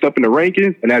ever next up in the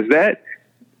rankings, and that's that.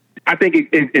 I think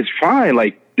it's fine.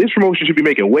 Like this promotion should be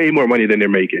making way more money than they're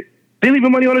making. They're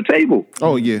leaving money on the table.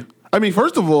 Oh yeah. I mean,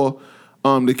 first of all,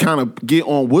 to kind of get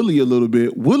on Willie a little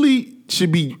bit, Willie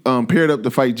should be paired up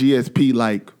to fight GSP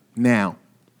like now.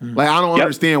 Like, I don't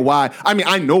understand why. I mean,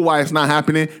 I know why it's not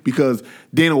happening because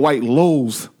Dana White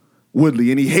loathes Woodley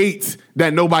and he hates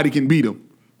that nobody can beat him.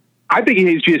 I think he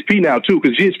hates GSP now, too,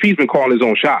 because GSP's been calling his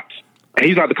own shots. And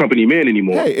he's not the company man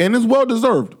anymore. Hey, and it's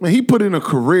well-deserved. Man, he put in a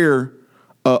career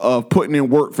of putting in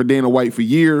work for Dana White for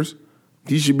years.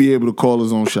 He should be able to call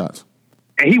his own shots.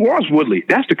 And he wants Woodley.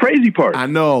 That's the crazy part. I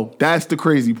know. That's the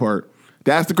crazy part.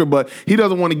 But he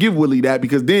doesn't want to give Woodley that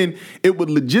because then it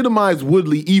would legitimize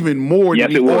Woodley even more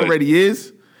than he already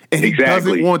is. And he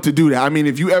doesn't want to do that. I mean,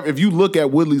 if you look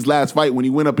at Woodley's last fight when he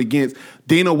went up against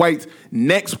Dana White's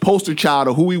next poster child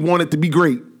of who he wanted to be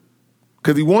great,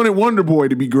 because he wanted Wonder Boy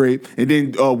to be great, and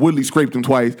then Woodley scraped him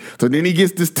twice. So then he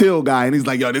gets this Till guy, and he's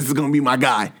like, yo, this is going to be my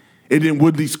guy. And then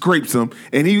Woodley scrapes him.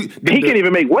 And he can't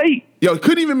even make weight. Yo,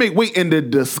 couldn't even make weight. And the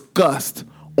disgust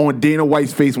on Dana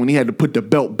White's face when he had to put the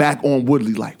belt back on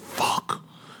Woodley, like, fuck.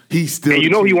 He's still. And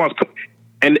he wants.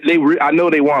 And I know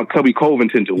they want Kobe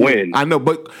Covington to win. I know,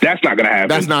 but that's not going to happen.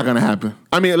 That's not going to happen.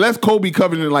 I mean, unless Kobe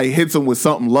Covington like hits him with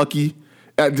something lucky,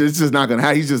 it's just not going to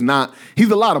happen. He's just not.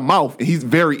 He's a lot of mouth. And he's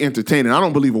very entertaining. I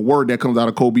don't believe a word that comes out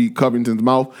of Kobe Covington's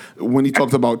mouth when he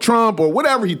talks about Trump or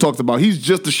whatever he talks about. He's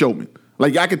just a showman.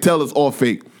 Like, I could tell it's all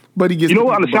fake. But he gets. You know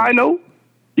what? On the side note,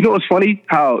 you know what's funny?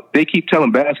 How they keep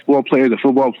telling basketball players and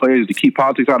football players to keep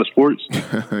politics out of sports,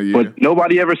 but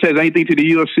nobody ever says anything to the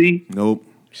UFC. Nope.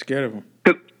 Scared of them.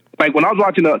 Like when I was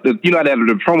watching the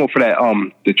promo for that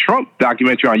the Trump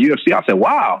documentary on UFC, I said,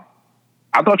 "Wow,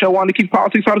 I thought y'all wanted to keep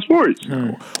politics out of sports."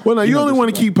 Well, now you only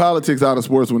want to keep politics out of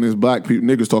sports when there's black people,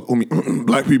 niggas talk.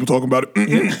 Black people talking about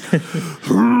it.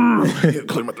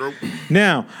 Clear my throat.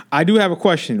 Now, I do have a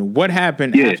question. What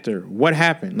happened after? What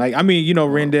happened? Like, I mean,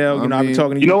 Rendell. I've been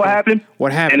talking to you. You know what happened?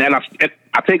 What happened? And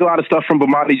I take a lot of stuff from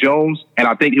Bomani Jones, and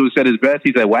I think he was said his best.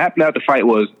 He said, "What happened after the fight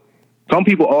was some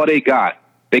people all they got.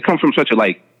 They come from such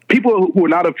a people who are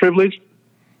not of privilege.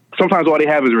 Sometimes all they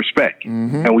have is respect,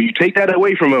 and when you take that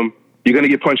away from them, you're gonna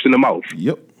get punched in the mouth."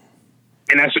 Yep.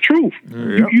 And that's the truth.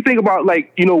 Yep. You think about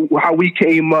how we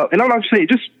came up, and I'm not saying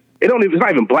it's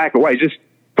not even black or white. Just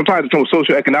sometimes it's on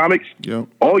social economics. Yep.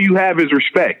 All you have is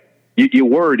respect, your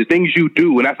word, the things you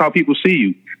do, and that's how people see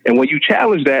you. And when you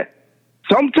challenge that,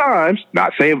 sometimes,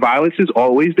 not saying violence is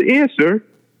always the answer,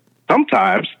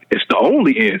 sometimes it's the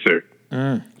only answer.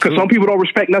 Because some people don't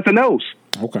respect nothing else.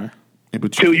 Okay.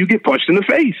 Until you get punched in the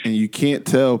face. And you can't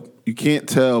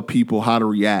tell people how to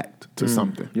react to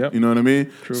something. Yep. You know what I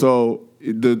mean? True. So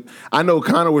I know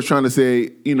Conor was trying to say,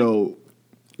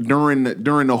 during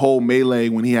the whole melee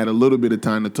when he had a little bit of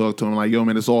time to talk to him, like, yo,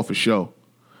 man, it's all for show.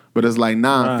 But it's like,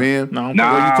 fam.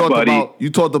 You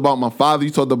talked about my father.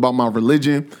 You talked about my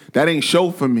religion. That ain't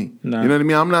show for me. Nah. You know what I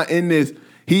mean? I'm not in this.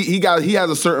 He has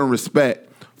a certain respect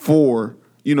for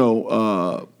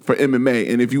for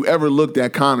MMA. And if you ever looked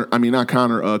at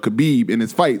Khabib in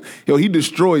his fight, he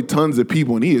destroyed tons of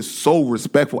people, and he is so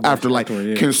respectful after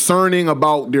concerning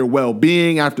about their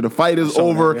well-being after the fight is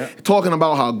over, talking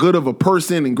about how good of a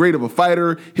person and great of a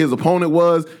fighter his opponent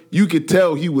was. You could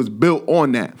tell he was built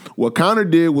on that. What Conor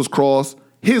did was cross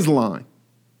his line.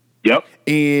 Yep.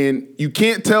 And you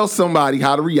can't tell somebody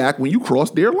how to react when you cross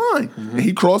their line. And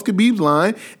he crossed Khabib's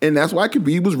line, and that's why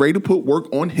Khabib was ready to put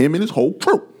work on him and his whole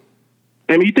crew.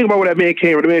 I mean, you think about where that man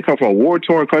came from. The man come from a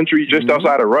war-torn country just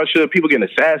outside of Russia, people getting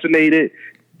assassinated.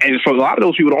 And for a lot of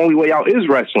those people, the only way out is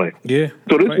wrestling. Yeah.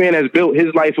 So this man has built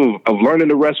his life of learning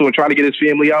to wrestle and trying to get his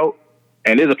family out.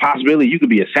 And there's a possibility you could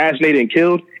be assassinated and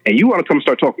killed, and you want to come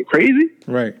start talking crazy?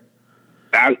 Right.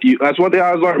 That's one thing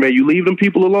I was learning, man. You leave them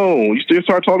people alone. You still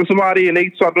start talking to somebody, and they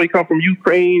come from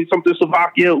Ukraine, something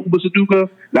Slovakia, Uba Saduka.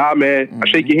 Nah, man. I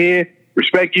shake your hand,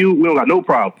 respect you. We don't got no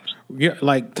problems. Yeah,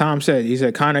 like Tom said, he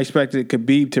said Conor expected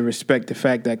Khabib to respect the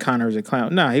fact that Conor is a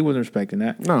clown. Nah, he wasn't respecting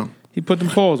that. No. He put them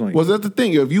paws on you. Well, that's the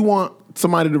thing. If you want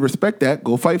somebody to respect that,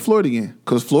 go fight Floyd again.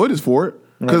 Because Floyd is for it.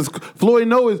 Because Floyd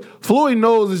knows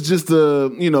it's just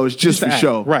it's just for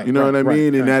show. Right. You know what I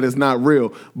mean? And that is not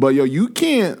real. But you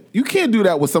can't do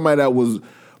that with somebody that was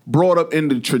brought up in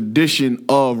the tradition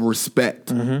of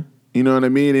respect. You know what I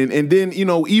mean? And then, you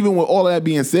know, even with all of that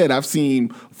being said, I've seen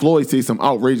Floyd say some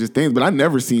outrageous things, but I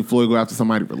never seen Floyd go after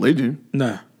somebody's religion.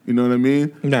 Nah. You know what I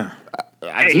mean? Nah.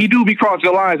 He do be crossing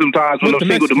the line sometimes when those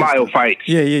Cinco de Mayo fights.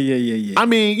 Yeah. I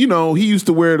mean, you know, he used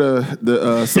to wear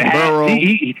the sombrero.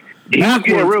 He was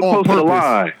getting real close to the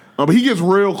line. But he gets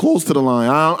real close to the line.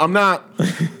 I'm not.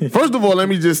 First of all, let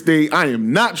me just state, I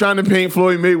am not trying to paint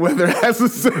Floyd Mayweather as a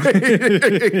say.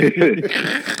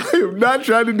 I am not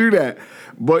trying to do that.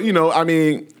 But, you know, I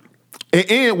mean,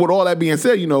 and with all that being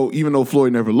said, you know, even though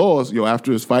Floyd never lost,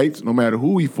 after his fights, no matter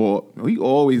who he fought, he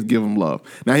always give him love.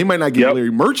 Now, he might not give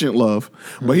Larry Merchant love,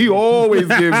 but he always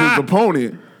gives his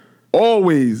opponent,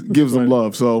 him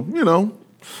love. So, you know.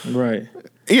 Right.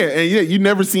 Yeah, you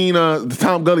never seen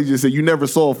Tom Gully just said you never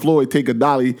saw Floyd take a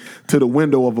dolly to the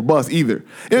window of a bus either.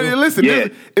 And listen,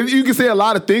 you can say a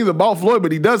lot of things about Floyd,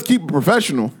 but he does keep it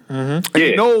professional. Mm-hmm. And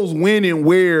he knows when and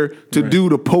where to do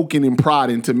the poking and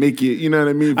prodding to make it, you know what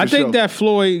I mean? I think that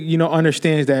Floyd, you know,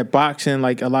 understands that boxing,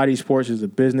 like a lot of these sports, is a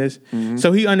business. Mm-hmm.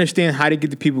 So he understands how to get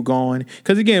the people going.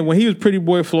 Because again, when he was Pretty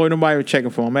Boy Floyd, nobody was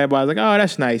checking for him. Everybody was like, oh,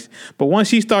 that's nice. But once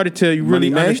he started to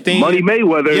really understand. Money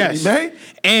Mayweather. Yes.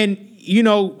 And you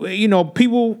know,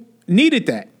 people needed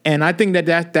that, and I think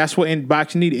that's what in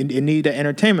boxing needed. It needed the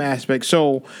entertainment aspect.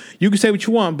 So you can say what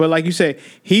you want, but like you say,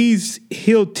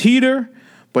 he'll teeter,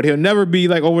 but he'll never be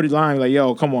like over the line. Like,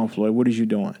 yo, come on, Floyd, what is you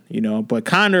doing? You know. But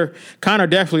Conor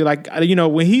definitely, like, you know,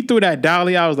 when he threw that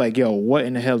dolly, I was like, yo, what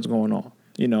in the hell's going on?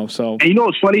 You know. So and you know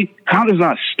what's funny? Conor's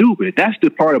not stupid. That's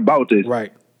the part about this,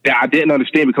 right? That I didn't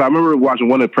understand, because I remember watching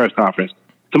one of the press conferences.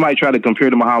 Somebody tried to compare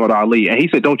to Muhammad Ali, and he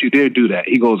said, don't you dare do that.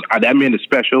 He goes, that man is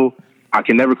special. I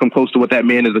can never come close to what that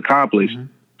man has accomplished. Mm-hmm.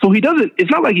 So it's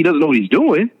not like he doesn't know what he's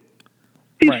doing.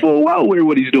 He's full well aware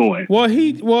what he's doing. Well,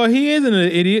 he isn't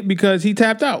an idiot because he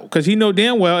tapped out. Because he know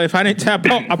damn well if I didn't tap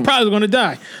out, I'm probably going to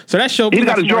die. So that showed he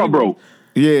got his jaw broke.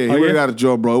 Yeah, he got his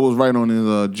jaw broke. It was right on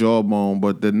his jawbone,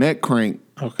 but the neck crank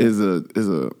is a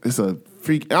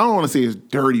freak. I don't want to say it's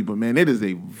dirty, but man, it is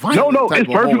a violent No, it's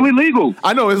perfectly legal.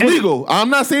 I know it's legal.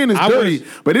 I'm not saying it's dirty,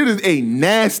 but it is a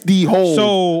nasty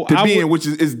hole to be in, which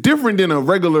is different than a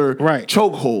regular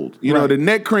choke hold. You know, the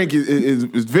neck crank is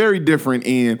very different,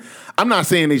 and I'm not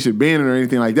saying they should ban it or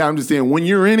anything like that. I'm just saying when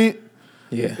you're in it,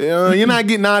 you're not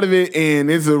getting out of it, and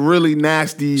it's a really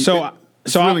nasty.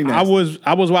 I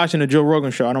was watching the Joe Rogan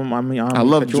show. I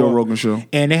love the Joe Rogan show,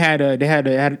 and they had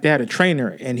a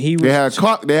trainer, and he was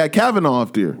they had Kavanaugh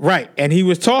up there, right? And he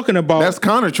was talking about that's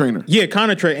Conor trainer,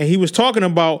 Conor trainer, and he was talking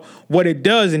about what it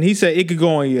does, and he said it could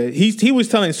go on your. He was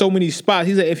telling so many spots.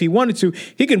 He said if he wanted to,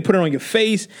 he can put it on your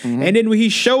face, and then when he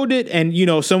showed it, and you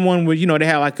know someone would they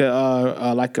had like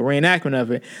a reenactment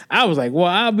of it. I was like, well,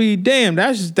 I'll be damned.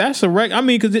 That's a wreck. I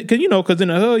mean, because in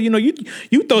the hood,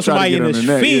 you throw somebody in his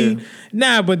feet. Yeah.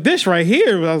 Nah, but this right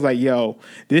here, I was like, yo,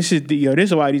 this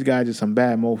is why these guys are some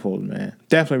bad mofos, man.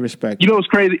 Definitely respect. You know what's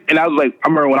crazy? And I was like, I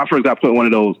remember when I first got put in one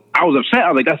of those, I was upset.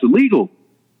 I was like, that's illegal.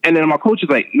 And then my coach is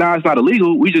like, nah, it's not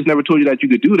illegal. We just never told you that you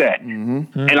could do that.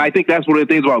 Mm-hmm. And I think that's one of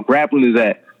the things about grappling is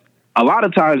that a lot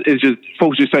of times it's just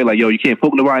folks just say like, yo, you can't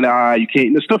poke nobody in the eye. You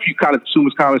can't, the stuff you kind of assume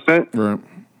is common sense. Right.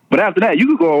 But after that, you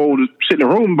could go sit in a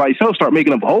room by yourself, start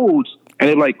making up holds, and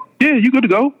they're like, yeah, you good to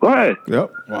go. Go ahead.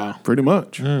 Yep. Wow. Pretty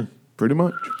much. Pretty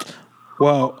much.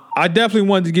 Well, I definitely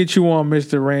wanted to get you on,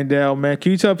 Mr. Randall, man.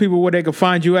 Can you tell people where they can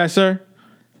find you at, sir?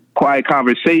 Quiet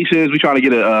Conversations. We're trying to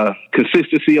get a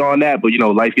consistency on that, but,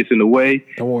 life gets in the way.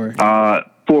 Don't worry.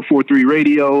 443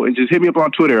 Radio, and just hit me up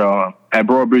on Twitter at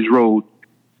Broadbridge Road.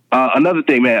 Another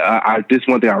thing, man, this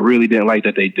one thing I really didn't like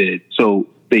that they did. So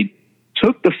they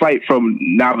took the fight from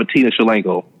Navatina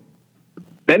Shalenko.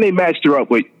 Then they matched her up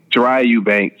with Jariah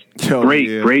Eubanks.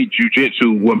 Great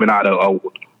jiu-jitsu woman out of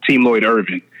Team Lloyd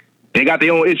Irvin. They got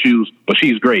their own issues, but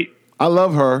she's great. I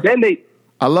love her.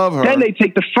 I love her. Then they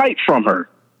take the fight from her.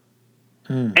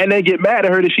 And they get mad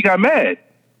at her that she got mad.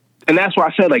 And that's why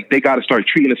I said, like, they got to start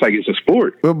treating this like it's a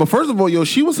sport. But first of all,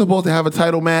 she was supposed to have a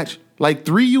title match like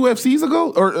 3 UFCs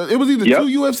ago. Or it was either 2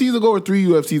 UFCs ago or 3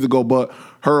 UFCs ago. But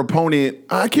her opponent,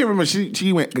 I can't remember,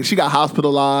 she got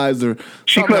hospitalized or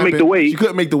she couldn't make the weight. She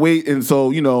couldn't make the weight. And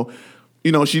so, she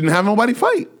didn't have nobody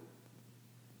fight.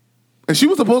 And she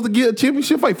was supposed to get a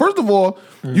championship fight. First of all,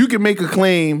 you can make a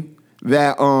claim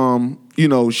that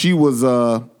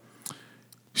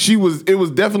it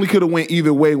was definitely could have went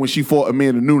either way when she fought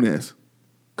Amanda Nunes.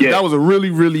 Yeah. That was a really,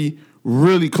 really,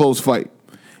 really close fight.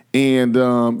 And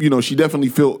she definitely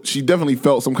felt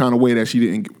some kind of way that she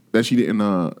didn't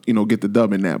get the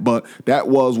dub in that. But that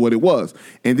was what it was.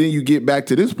 And then you get back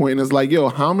to this point and it's like, yo,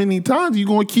 how many times are you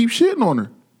going to keep shitting on her?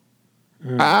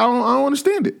 I don't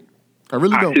understand it. I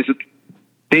really don't.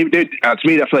 to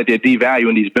me, I feel like they're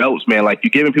devaluing these belts, man. Like,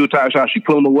 you're giving people title shots, you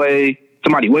pull them away.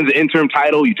 Somebody wins the interim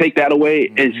title, you take that away.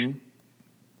 Mm-hmm.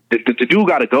 The dude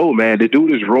got to go, man. The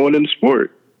dude is ruining the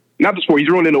sport. Not the sport, he's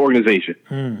ruining the organization.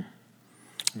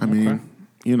 I mean,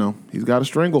 he's got a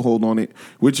stranglehold on it,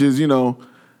 which is,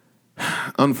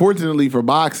 unfortunately for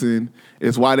boxing,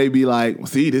 it's why they be like,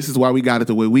 see, this is why we got it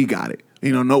the way we got it.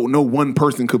 No one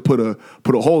person could put a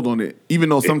hold on it, even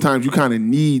though sometimes you kind of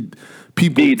need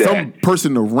some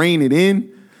person to rein it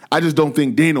in. I just don't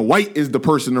think Dana White is the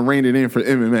person to rein it in for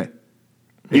MMA.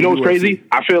 You know what's crazy?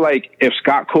 I feel like if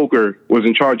Scott Coker was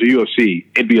in charge of UFC,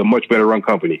 it'd be a much better run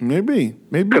company. Maybe.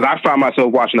 Because I find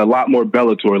myself watching a lot more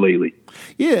Bellator lately.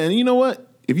 Yeah, and you know what?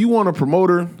 If you want a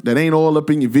promoter that ain't all up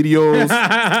in your videos,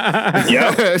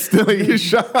 still in your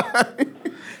shot.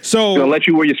 So gonna let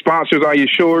you wear your sponsors on your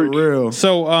shorts. For real.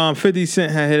 So 50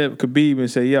 Cent had hit up Khabib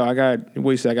and said, "Yo, I got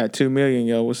 $2 million.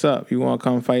 Yo, what's up? You want to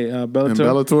come fight Bellator?" In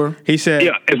Bellator? He said,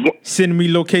 "Send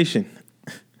me location."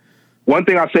 One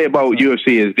thing I say about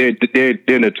UFC is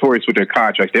they're notorious with their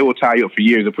contracts. They will tie you up for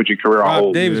years and put your career on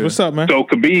hold. Davis, what's up, man? So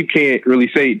Khabib can't really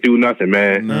do nothing,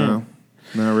 man. No,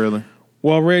 not really.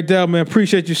 Well, Red Dell, man,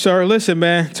 appreciate you, sir. Listen,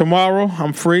 man, tomorrow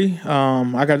I'm free.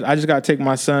 I just got to take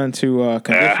my son to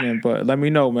conditioning, but let me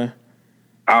know, man.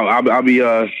 I'll be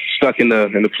stuck in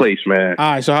the place, man.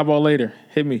 All right, so how about later?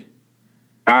 Hit me.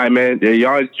 All right, man.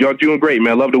 Yeah, y'all doing great,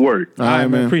 man. Love the work. All right,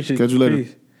 man. Appreciate it. Catch you later.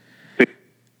 Peace.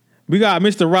 We got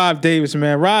Mr. Rob Davis,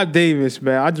 man. Rob Davis,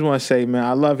 man, I just want to say, man,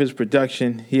 I love his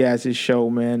production. He has his show,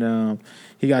 man.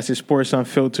 He got his Sports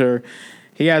Unfiltered.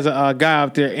 He has a guy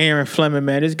out there, Aaron Fleming,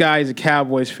 man. This guy is a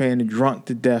Cowboys fan and drunk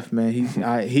to death, man.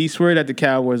 He swears that the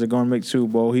Cowboys are going to make Super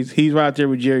Bowl. He's right there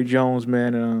with Jerry Jones,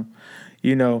 man.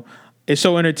 It's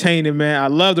so entertaining, man. I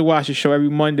love to watch the show every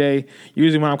Monday.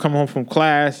 Usually when I'm coming home from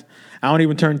class, I don't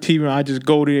even turn the TV on. I just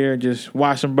go there and just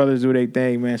watch some brothers do their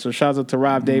thing, man. So shout out to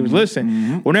Rob Davis.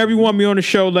 Listen, whenever you want me on the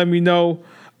show, let me know.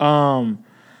 I'll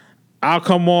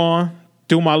come on,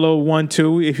 do my little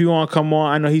 1-2. If you want to come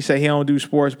on, I know he said he don't do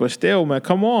sports, but still, man,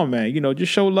 come on, man.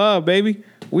 Just show love, baby.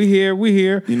 We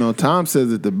here. Tom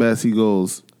says it the best. He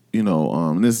goes,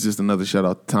 and this is just another shout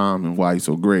out to Tom and why he's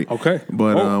so great. Okay.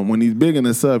 But when he's bigging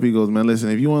us up, he goes, man, listen,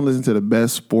 if you want to listen to the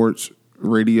best sports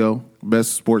radio,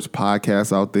 best sports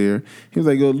podcast out there, he was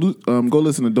like, go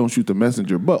listen to Don't Shoot the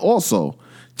Messenger. But also,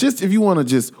 just if you want to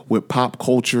just with pop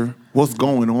culture, what's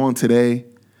going on today,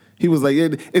 he was like,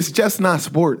 it's just not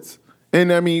sports.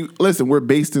 And I mean, listen, we're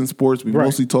based in sports. We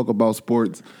mostly talk about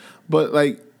sports, but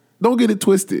don't get it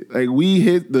twisted. We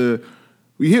hit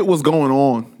what's going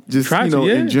on, just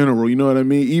in general. You know what I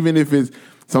mean? Even if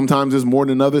sometimes it's more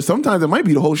than others. Sometimes it might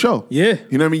be the whole show. Yeah,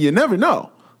 you know what I mean. You never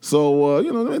know. So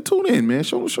tune in, man.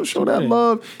 Show that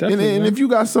love. And if you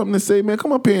got something to say, man,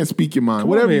 come up here and speak your mind.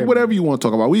 Whatever you want to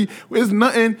talk about. It's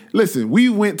nothing. Listen, we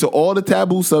went to all the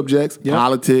taboo subjects: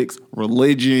 politics,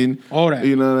 religion, all that.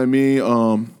 You know what I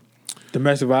mean?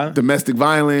 Domestic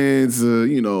violence,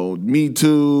 Me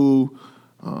Too,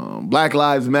 Black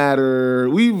Lives Matter.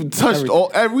 We touched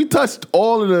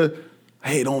all of the,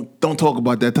 hey, don't talk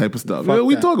about that type of stuff.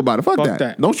 We talk about it. Fuck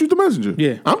that. Don't shoot the messenger.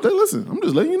 Yeah. I'm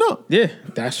just letting you know. Yeah.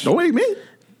 Don't hate me.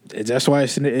 That's why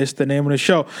it's the name of the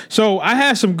show. So I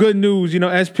have some good news.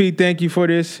 SP, thank you for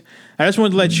this. I just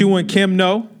wanted to let you and Kim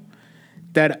know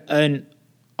that an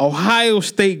Ohio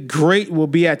State great will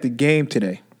be at the game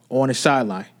today on the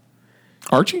sideline.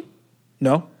 Archie?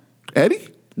 No. Eddie?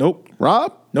 Nope.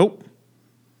 Rob? Nope.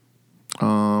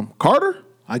 Carter?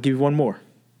 I'll give you one more.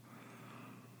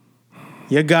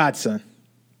 Your godson.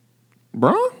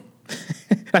 Bron?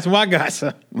 That's my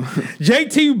godson.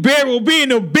 JT Barrett will be in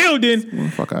the building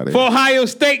fuck out of for Ohio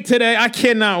State today. I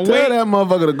cannot wait. Tell that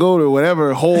motherfucker to go to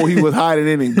whatever hole he was hiding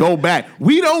in and go back.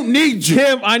 We don't need you.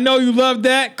 Kim, I know you love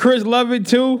that. Chris love it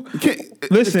too.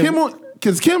 Listen.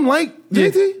 Does Kim like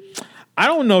JT? I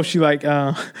don't know if she like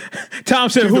Tom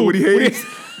said who. What he hates?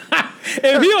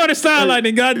 If he on the sideline,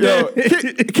 then goddamn.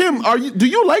 Kim, do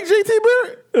you like JT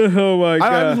Barrett? Oh my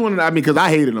God. I just wanted because I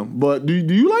hated him. But do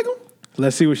you like him?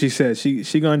 Let's see what she says.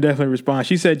 She gonna definitely respond.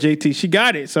 She said JT. She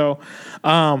got it. So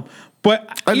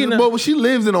but she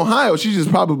lives in Ohio. She just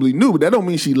probably knew, but that don't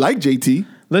mean she liked JT.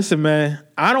 Listen, man,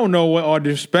 I don't know what all the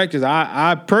respect is.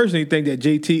 I personally think that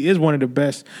JT is one of the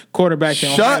best quarterbacks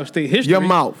in Ohio State history. Your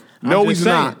mouth. No, he's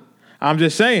not. I'm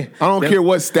just saying. I don't care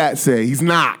what stats say. He's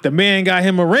not. The man got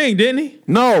him a ring, didn't he?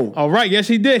 No. All right. Yes,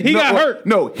 he did. He got hurt.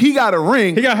 No, he got a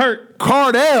ring. He got hurt.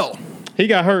 Cardell. He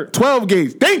got hurt. 12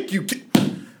 games. Thank you.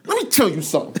 Let me tell you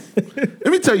something.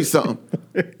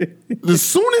 As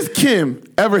soon as Kim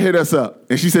ever hit us up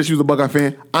and she said she was a Buckeye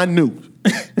fan, I knew.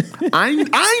 I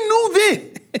knew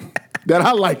then that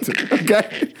I liked her.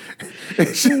 Okay.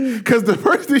 Because the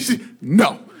first thing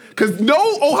no. Because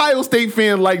no Ohio State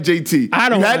fan liked JT. I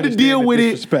don't. You had to deal with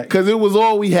it because it was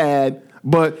all we had.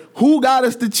 But who got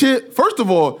us the chip? First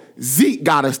of all, Zeke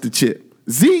got us the chip.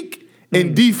 Zeke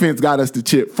and defense got us the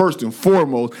chip first and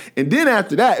foremost. And then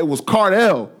after that, it was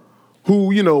Cardell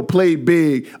who, played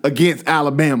big against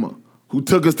Alabama, who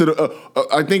took us to the,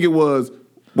 I think it was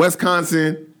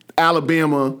Wisconsin,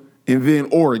 Alabama, and then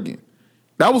Oregon.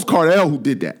 That was Cardell who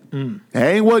did that.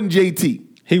 It wasn't JT.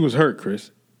 He was hurt,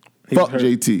 Chris. Fuck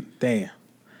JT. Damn.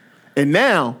 And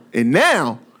now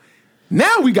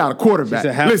we got a quarterback.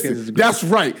 Listen, that's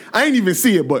right. I ain't even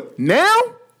see it, but now,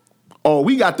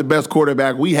 we got the best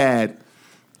quarterback we had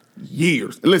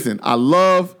years. Listen, I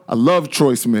love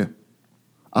Troy Smith.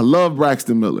 I love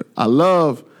Braxton Miller. I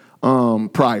love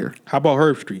Pryor. How about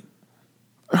Herb Street?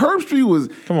 Herb Street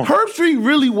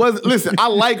really wasn't. Listen, I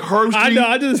like Herb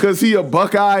Street because he a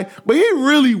Buckeye, but he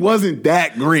really wasn't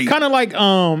that great. Kind of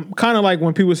like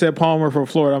when people said Palmer from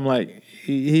Florida. I'm like,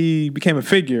 he became a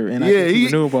figure, and he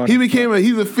knew about him.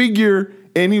 He's a figure,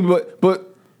 and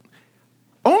but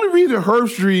only reason Herb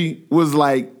Street was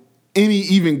like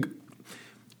even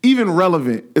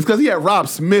relevant is because he had Rob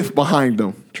Smith behind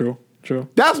him. True.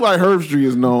 That's why Herb Street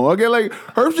is known. Okay, like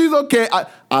Herb Street's okay.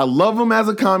 I love him as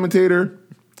a commentator.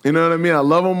 You know what I mean? I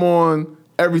love him on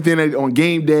everything, on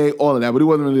game day, all of that, but he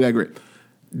wasn't really that great.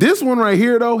 This one right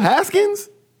here, though, Haskins,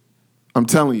 I'm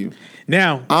telling you.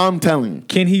 Now,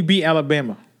 can he beat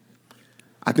Alabama?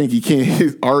 I think he can.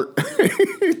 His art,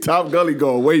 Tom Gully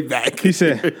going way back. He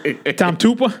said, Tom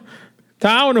Tupa?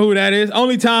 Tom, I don't know who that is.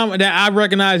 Only Tom that I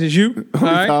recognize is you.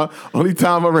 Only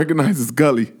Tom I recognize is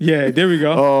Gully. Yeah, there we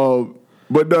go.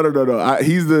 But no.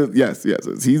 He's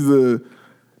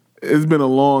it's been a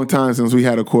long time since we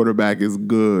had a quarterback as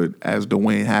good as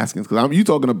Dwayne Haskins. Because you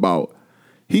talking about,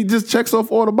 he just checks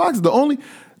off all the boxes. The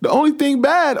only thing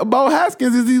bad about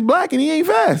Haskins is he's black and he ain't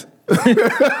fast. But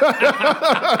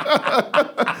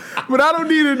I don't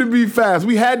need him to be fast.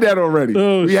 We had that already.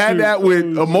 We had that with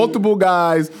multiple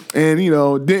guys and,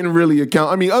 didn't really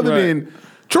account. I mean, other than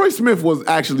Troy Smith was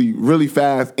actually really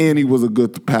fast and he was a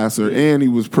good passer and he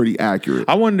was pretty accurate.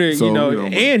 I wonder,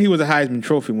 and he was a Heisman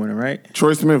Trophy winner, right?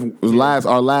 Troy Smith was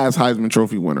our last Heisman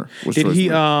Trophy winner. Was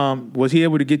he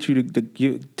able to get you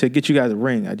to get you guys a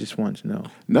ring? I just want to know.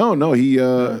 No, he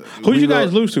who did you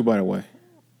guys lose to, by the way?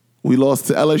 We lost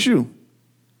to LSU.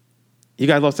 You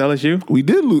guys lost to LSU? We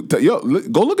did lose.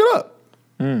 Go look it up.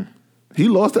 He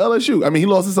lost to LSU. I mean, he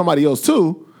lost to somebody else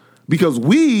too. Because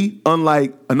we,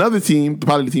 unlike another team,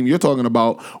 probably the team you're talking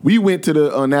about, we went to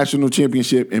the national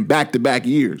championship in back-to-back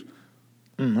years.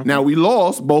 Okay. Now, we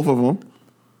lost both of them,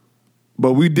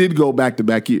 but we did go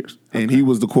back-to-back years. And he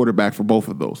was the quarterback for both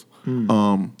of those.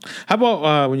 How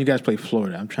about when you guys played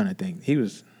Florida? I'm trying to think. He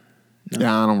was... No.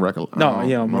 Yeah, I don't recollect. No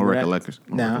recollection.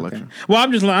 Okay. Well,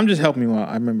 I'm just helping you out.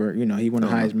 I remember, he won the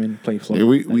Heisman, played Florida.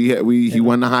 Yeah, he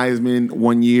won the Heisman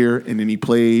one year, and then he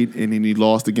played, and then he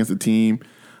lost against a team.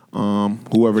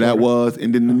 Whoever that was,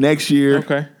 and then the next year.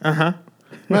 Okay.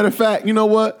 Matter of fact, you know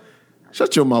what?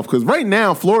 Shut your mouth, because right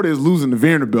now Florida is losing to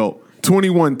Vanderbilt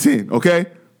 21-10. Okay.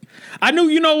 I knew.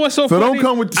 You know what's so funny? So don't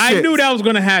come with the shit. I knew that was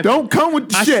going to happen. Don't come with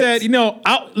the shit. I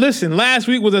said, listen. Last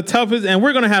week was the toughest, and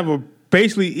we're going to have a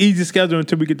basically easy schedule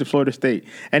until we get to Florida State.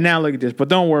 And now look at this. But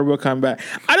don't worry, we'll come back.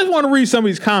 I just want to read some of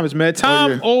these comments, man.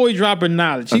 Tom always dropping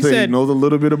knowledge. He said he knows a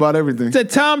little bit about everything. He said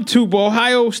Tom Tupa,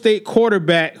 Ohio State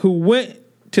quarterback who went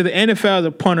to the NFL as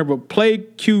a punter, but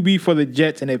played QB for the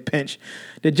Jets in a pinch.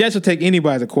 The Jets will take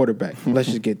anybody as a quarterback. Let's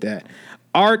just get that.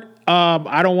 Art,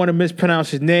 I don't want to mispronounce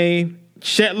his name.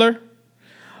 Shetler,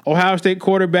 Ohio State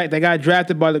quarterback that got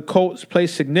drafted by the Colts, played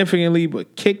significantly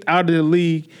but kicked out of the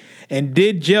league and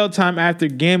did jail time after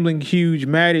gambling huge,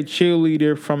 married a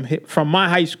cheerleader from my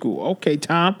high school. Okay,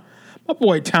 Tom. My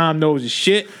boy Tom knows his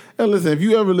shit. Hey, listen, if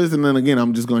you ever listen, and again,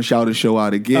 I'm just going to shout the show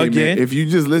out again. Man. If you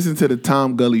just listen to the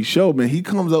Tom Gully show, man, he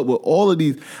comes up with all of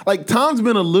these. Like, Tom's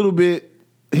been a little bit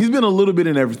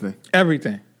in everything.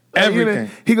 Everything.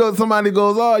 Somebody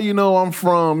goes, I'm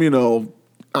from,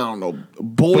 I don't know,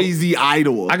 Boise,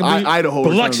 Idaho.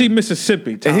 Biloxi,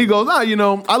 Mississippi. Tom. And he goes,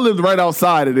 I lived right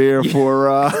outside of there for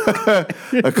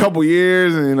a couple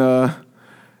years, and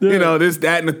this,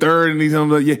 that, and the third, and he's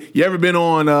like, you ever been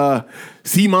on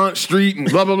Seamont Street and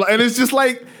blah blah blah, and it's just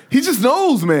like he just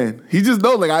knows, man. He just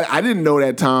knows. Like I didn't know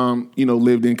that Tom,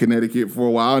 lived in Connecticut for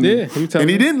a while, and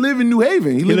he didn't live in New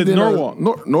Haven. He lived in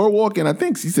Norwalk, Norwalk, and I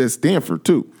think he said Stanford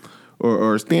too.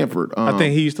 or Stanford. I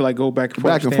think he used to like go back and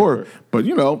forth. Back and forth. But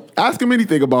ask him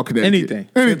anything about Connecticut.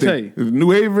 Anything.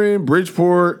 New Haven,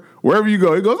 Bridgeport, wherever you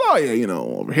go, he goes, oh yeah,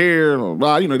 over here,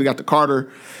 blah, they got the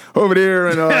Carter over there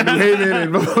in New Haven,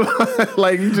 and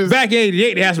like he just back in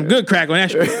 '88 they had some good crack on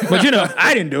that shit. But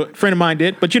I didn't do it. A friend of mine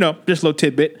did. But just a little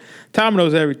tidbit. Tom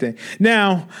knows everything.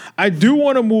 Now I do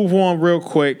want to move on real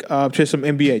quick to some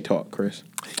NBA talk, Chris.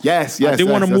 Yes. I do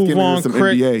want to move on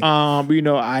quick.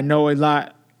 NBA. I know a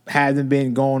lot hasn't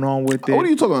been going on with it. What are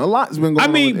you talking about? A lot's been going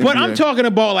on with but NBA. I'm talking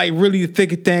about like really the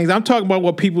thick of things. I'm talking about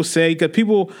what people say because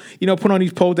people, put on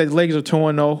these posts that the Lakers are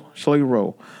 2-0, slowly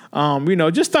roll.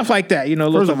 Just stuff like that.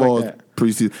 First of all, like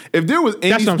preseason. If there was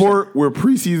any sport where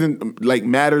preseason like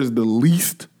matters the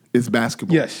least, it's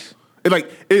basketball. Yes.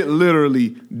 It literally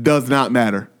does not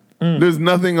matter. There's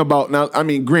nothing about now. I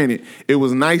mean, granted, it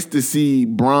was nice to see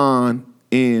Bron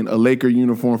in a Laker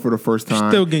uniform for the first time.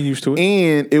 Still getting used to it.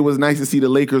 And it was nice to see the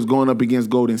Lakers going up against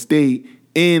Golden State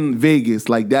in Vegas.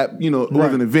 Like that, it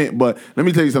was an event. But let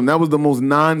me tell you something. That was the most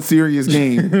non-serious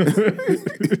game.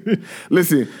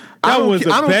 Listen, I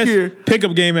don't care.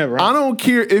 Pickup game ever. Right? I don't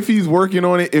care if he's working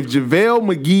on it. If JaVale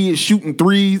McGee is shooting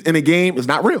threes in a game, it's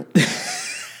not real.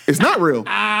 It's not real.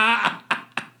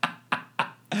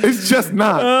 It's just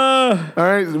not. All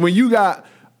right? When you got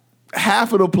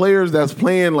half of the players that's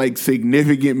playing like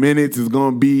significant minutes is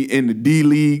going to be in the D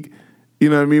League. You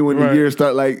know what I mean? When the year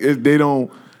start, they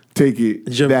don't take it.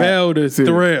 JaVale the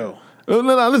thrill.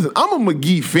 No, listen, I'm a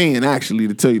McGee fan, actually,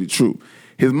 to tell you the truth.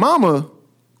 His mama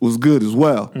was good as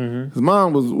well. Mm-hmm. His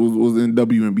mom was in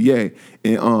WNBA.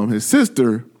 And his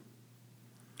sister...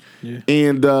 Yeah.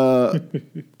 And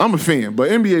I'm a fan, but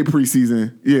NBA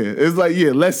preseason,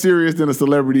 it's less serious than a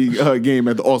celebrity game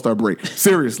at the All-Star break.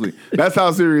 Seriously. That's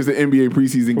how serious the NBA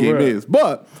preseason game is.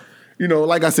 But,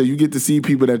 like I said, you get to see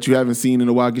people that you haven't seen in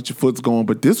a while, get your foots going.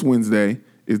 But this Wednesday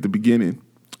is the beginning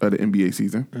of the NBA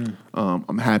season.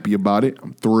 I'm happy about it.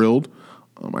 I'm thrilled.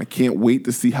 I can't wait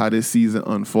to see how this season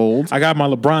unfolds. I got my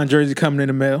LeBron jersey coming in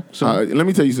the mail. So let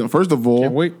me tell you something. First of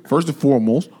all, first and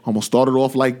foremost, I'm going to start it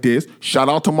off like this. Shout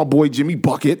out to my boy Jimmy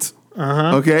Buckets.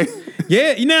 Uh-huh. Okay?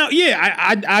 Yeah,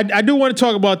 I do want to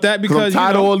talk about that because I'm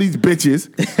tired of all these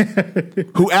bitches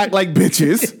who act like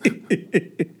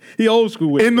bitches. He old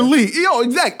school with it. In the league.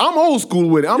 Exactly. I'm old school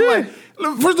with it. I'm like,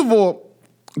 first of all,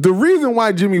 the reason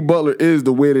why Jimmy Butler is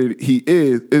the way that he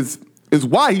is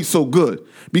why he's so good.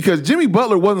 Because Jimmy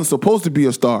Butler wasn't supposed to be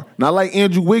a star. Not like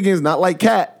Andrew Wiggins, not like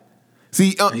Cat.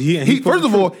 See, first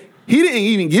of all, he didn't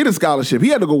even get a scholarship. He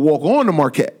had to go walk on to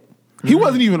Marquette. He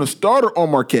wasn't even a starter on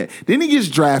Marquette. Then he gets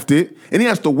drafted, and he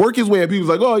has to work his way up. He was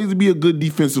like, he's to be a good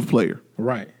defensive player.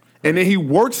 Right. And then he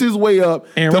works his way up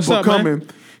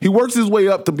He works his way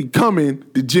up to becoming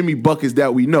the Jimmy Buckets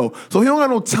that we know. So he don't got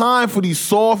no time for these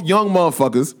soft young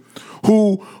motherfuckers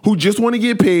who just want to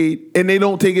get paid and they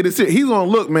don't take it as serious. He's on,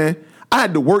 look, man, I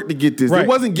had to work to get this. Right. It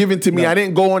wasn't given to me. No. I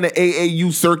didn't go on the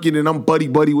AAU circuit and I'm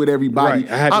buddy-buddy with everybody.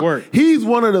 Right. I had to work. He's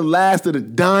one of the last of the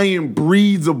dying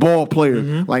breeds of ball players.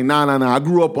 Mm-hmm. Like, nah. I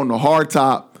grew up on the hard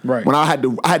top when I had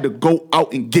to go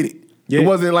out and get it. Yeah. It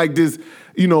wasn't like this,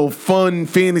 fun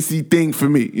fantasy thing for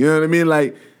me. You know what I mean?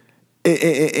 Like,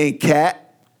 and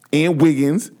Cat and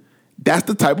Wiggins, that's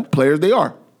the type of players they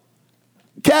are.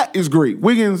 Cat is great.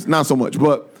 Wiggins, not so much,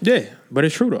 but... Yeah, but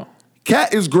it's true, though.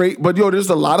 Cat is great, but, there's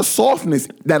a lot of softness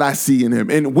that I see in him.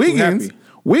 And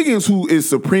Wiggins, who is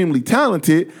supremely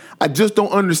talented, I just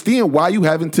don't understand why you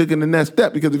haven't taken the next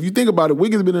step. Because if you think about it,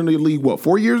 Wiggins been in the league,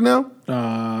 4 years now?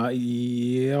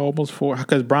 Yeah, almost 4.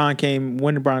 Because Bron came...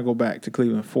 When did Bron go back to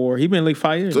Cleveland? 4. He been in the league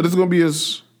 5 years. So this is going to be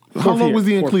his... How long was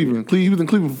he in Cleveland? He was in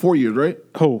Cleveland for 4 years, right?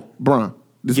 Who? Bron.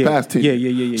 Past 10.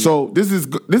 Yeah. So this is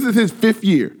his 5th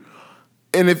year.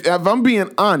 And if I'm being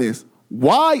honest,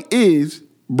 why is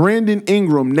Brandon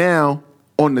Ingram now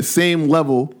on the same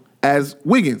level as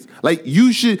Wiggins? Like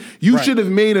you should have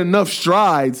made enough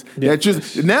strides that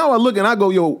just now I look and I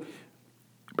go,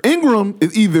 Ingram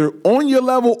is either on your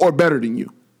level or better than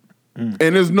you. And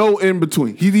there's no in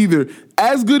between. He's either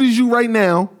as good as you right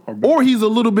now or he's a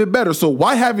little bit better. So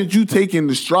why haven't you taken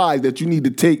the strides that you need to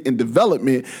take in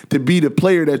development to be the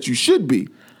player that you should be?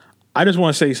 I just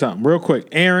want to say something real quick.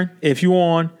 Aaron, if you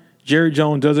on, Jerry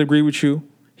Jones does agree with you.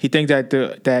 He thinks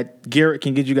that Garrett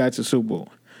can get you guys to the Super Bowl.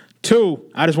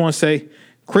 2, I just want to say,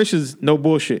 Chris is no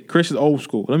bullshit. Chris is old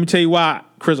school. Let me tell you why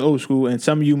Chris is old school, and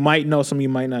some of you might know, some of you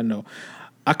might not know.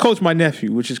 I coach my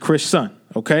nephew, which is Chris' son,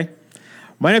 okay?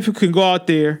 My nephew can go out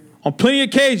there on plenty of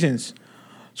occasions,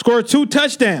 score 2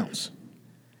 touchdowns.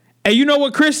 And you know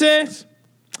what Chris says?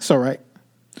 It's all right.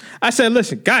 I said,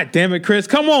 listen, God damn it, Chris,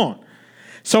 come on.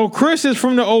 So Chris is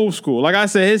from the old school. Like I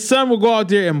said, his son will go out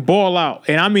there and ball out.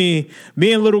 And I mean,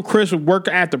 me and little Chris would work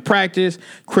after practice.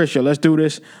 Chris, yo, let's do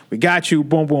this. We got you.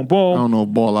 Boom, boom, boom. I don't know if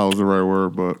ball out was the right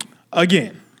word, but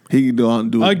again. He can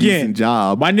do a decent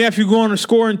job. My nephew going to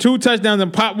scoring 2 touchdowns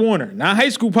in Pop Warner. Not high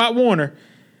school Pop Warner.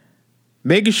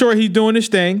 Making sure he's doing his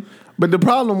thing. But the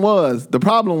problem was, the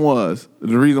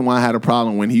reason why I had a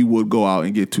problem when he would go out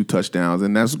and get 2 touchdowns,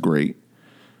 and that's great.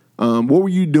 What were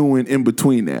you doing in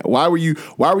between that? Why were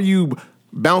you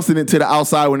bouncing it to the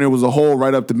outside when there was a hole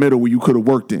right up the middle where you could have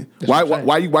worked in? Why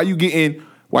you getting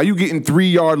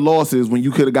 3-yard losses when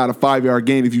you could have got a 5-yard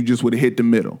gain if you just would have hit the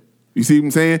middle? You see what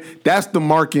I'm saying? That's the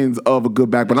markings of a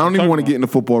good back. But I don't even want to get into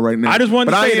football right now. I just want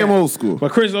to say I am old school.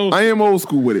 But Chris old school. I am old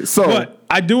school with it. So, but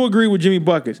I do agree with Jimmy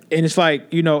Buckets. And it's like,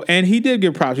 and he did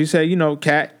give props. He said,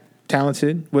 Cat,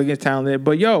 talented, Wiggins, talented.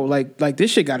 But, like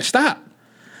this shit got to stop.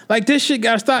 Like, this shit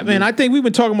got to stop, man. I think we've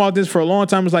been talking about this for a long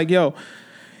time. It's like, the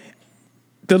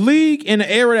league in the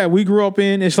era that we grew up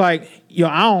in, it's like,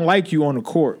 I don't like you on the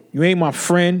court. You ain't my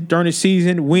friend during the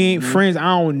season. We ain't friends. I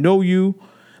don't know you.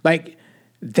 Like,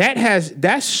 that's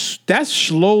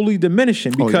slowly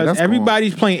diminishing because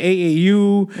everybody's playing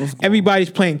AAU,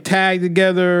 everybody's playing tag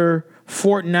together,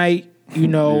 Fortnite,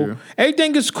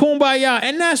 everything is kumbaya,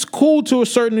 and that's cool to a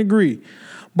certain degree.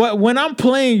 But when I'm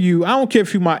playing you, I don't care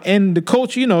if you're the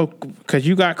coach, because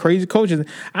you got crazy coaches.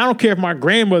 I don't care if my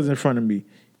grandmother's in front of me.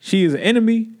 She is an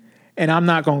enemy, and I'm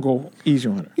not going to go easy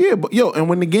on her. Yeah, but and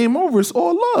when the game over, it's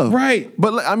all love. Right.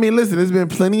 But I mean, listen, there's been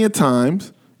plenty of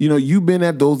times, you've been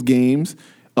at those games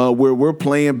where we're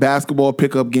playing basketball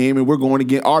pickup game and we're going to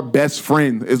get our best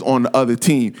friend is on the other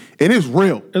team. And it's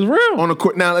real. It's real. On the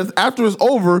court. Now, after it's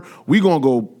over, we're going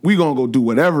to go do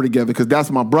whatever together because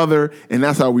that's my brother and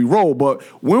that's how we roll. But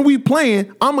when we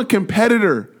playing, I'm a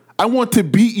competitor. I want to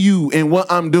beat you in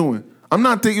what I'm doing. I'm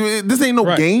not thinking, this ain't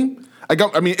no game.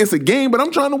 It's a game, but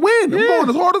I'm trying to win. I'm going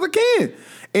as hard as I can.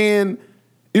 And,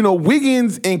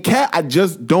 Wiggins and Cat, I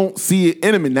just don't see it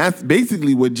in him. And that's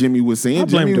basically what Jimmy was saying. I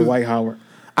blame Dwight Howard.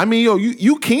 I mean,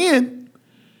 you can.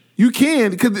 You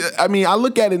can. Because, I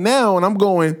look at it now and I'm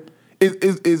going,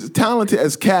 as talented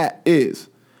as Cat is,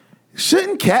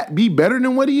 shouldn't Cat be better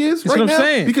than what he is right now? That's what I'm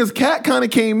saying. Because Cat kind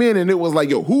of came in and it was like,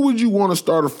 who would you want to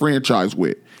start a franchise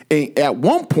with? And at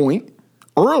one point,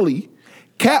 early,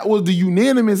 Cat was the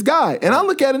unanimous guy. And I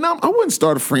look at it now, I wouldn't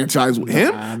start a franchise with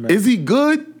him. Is he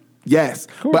good? Yes.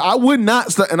 Cool. But I would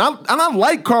not start. And I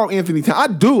like Karl Anthony Towns.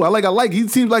 I do. I like he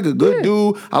seems like a good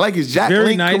dude. I like his Jack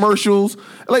Link commercials.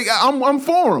 Like I'm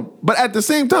for him. But at the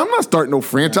same time, I'm not starting no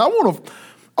franchise. I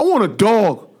want a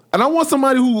dog. And I want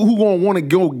somebody who gonna want to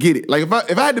go get it. Like if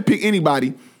I had to pick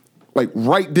anybody, like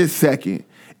right this second,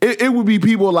 it would be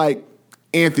people like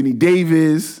Anthony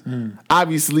Davis,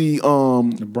 obviously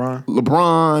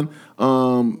LeBron.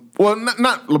 Well,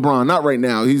 not LeBron, not right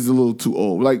now. He's a little too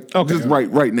old. Right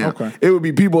now. Okay. It would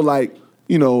be people like,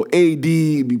 AD, it'd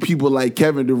be people like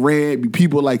Kevin Durant, it'd be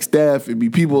people like Steph, it'd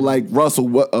be people like Russell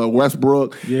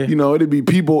Westbrook. Yeah. It'd be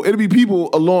people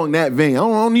along that vein. I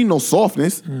don't need no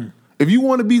softness. If you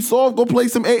want to be soft, go play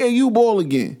some AAU ball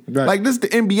again. Right. Like this, the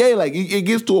NBA. Like it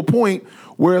gets to a point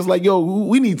where it's like,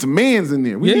 we need some mans in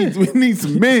there. We need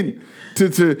some men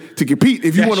to compete.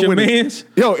 If you want to win,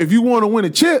 if you want to win a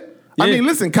chip. Yeah.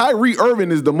 Listen, Kyrie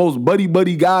Irving is the most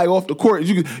buddy guy off the court.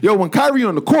 When Kyrie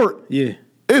on the court,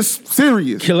 it's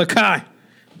serious. Killer Kai.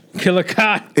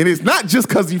 And it's not just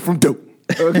because he's from Duke.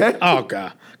 Okay. Oh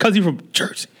God, because he's from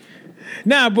Jersey.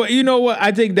 Nah, but you know what?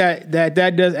 I think that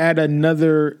does add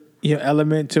another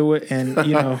element to it, and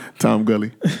Tom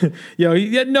Gully.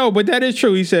 But that is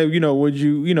true. He said, would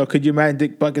you, could you imagine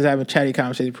Dick Buckets having chatty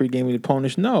conversations pregame with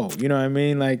opponents? No, you know what I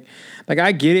mean? Like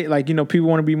I get it. Like people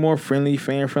want to be more friendly,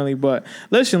 fan friendly, but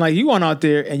listen, like you going out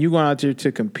there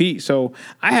to compete. So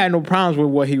I had no problems with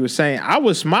what he was saying. I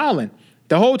was smiling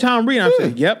the whole time reading. I'm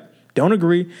saying, yep, don't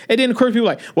agree. And then of course people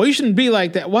like, well, you shouldn't be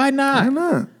like that. Why not? Why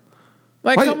not?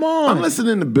 Like, come on. I'm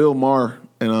listening to Bill Maher.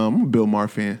 And I'm a Bill Maher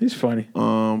fan. He's funny.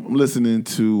 I'm listening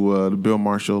to the Bill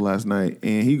Maher show last night,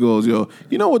 and he goes, you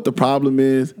know what the problem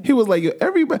is? He was like,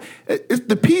 everybody, it's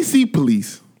the PC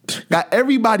police. Got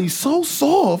everybody so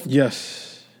soft.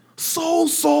 Yes. So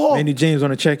soft. Andy James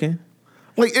on a check-in.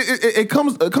 Like, it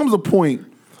comes a point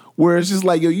where it's just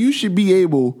like, you should be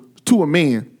able, to a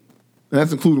man, and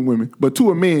that's including women, but to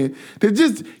a man,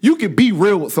 that you can be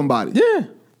real with somebody. Yeah.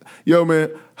 Yo, man,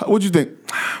 what'd you think?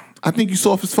 I think you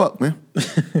soft as fuck, man.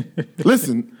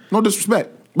 Listen, no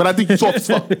disrespect, but I think you soft as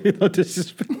fuck. No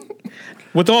disrespect.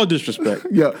 With all disrespect.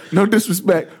 Yeah, no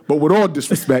disrespect, but with all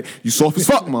disrespect, you soft as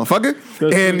fuck, motherfucker.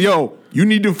 And, you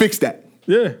need to fix that.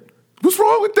 Yeah. What's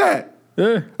wrong with that?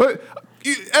 Yeah. But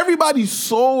everybody's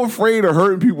so afraid of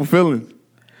hurting people's feelings.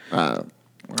 I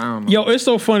don't know. Yo, it's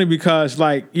so funny because,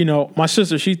 like, you know, my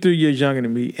sister, she's 3 years younger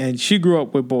than me, and she grew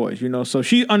up with boys, you know, so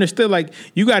she understood, like,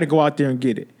 you got to go out there and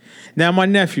get it. Now, my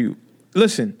nephew,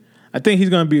 listen, I think he's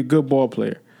going to be a good ball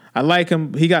player. I like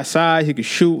him. He got size. He can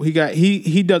shoot.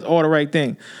 He does all the right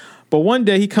thing. But one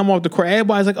day he come off the court.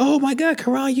 Everybody's like, "Oh my God,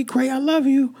 Karan, you great. I love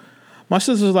you." My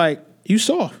sister's like, "You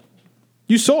soft.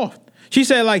 You soft." She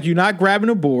said, like, "You're not grabbing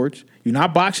the boards. You're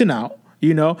not boxing out."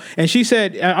 You know. And she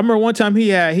said, I remember one time he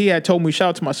had told me, shout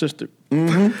out to my sister.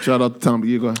 Mm-hmm. Shout out to Tommy.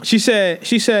 You go ahead. She said,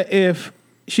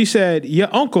 if your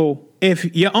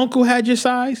uncle had your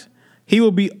size, he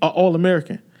would be an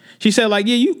All-American. She said, like,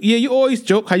 you always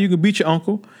joke how you can beat your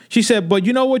uncle. She said, but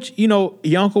you know what? You know,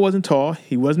 your uncle wasn't tall.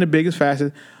 He wasn't the biggest,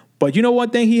 fastest. But you know one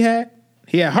thing he had?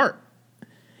 He had heart.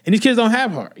 And these kids don't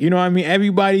have heart. You know what I mean?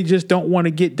 Everybody just don't want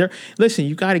to get dirt. Listen,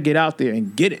 you got to get out there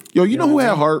and get it. Yo, you know who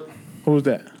had heart? Who was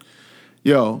that?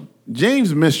 Yo,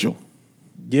 James Mitchell.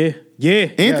 Yeah.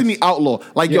 Anthony Outlaw.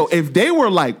 Like, yo, if they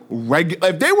were like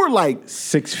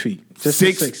 6 feet. Just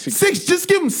just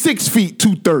give them 6 feet,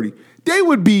 230. They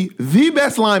would be the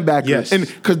best linebackers. Yes. And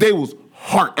because they was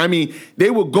heart. I mean,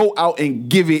 they would go out and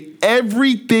give it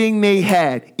everything they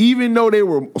had, even though they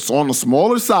were on the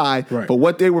smaller side. Right. But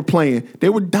what they were playing, they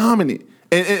were dominant.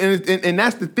 And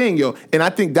that's the thing, yo. And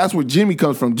I think that's where Jimmy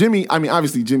comes from. Jimmy, I mean,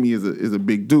 obviously Jimmy is a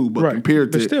big dude, but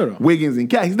compared to Wiggins and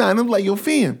Cat, he's not. And I'm like, yo,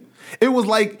 fam. It was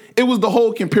the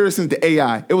whole comparison to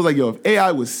AI. It was like, yo, if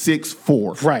AI was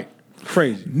 6'4". Right.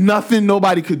 Crazy. Nothing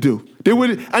nobody could do. There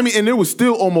was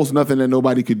still almost nothing that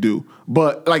nobody could do.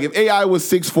 But like if AI was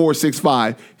 6'4",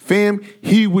 6'5", fam,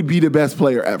 he would be the best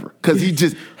player ever. Because he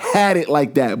just had it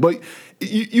like that. But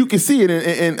you can see it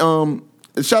and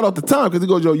shout out to Tom because he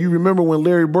goes, yo, you remember when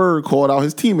Larry Bird called out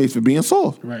his teammates for being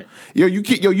soft? Right. You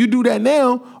do that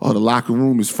now. Oh, the locker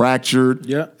room is fractured.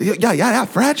 Yeah. Y'all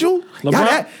fragile.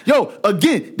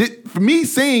 Again, for me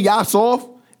saying y'all soft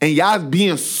and y'all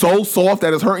being so soft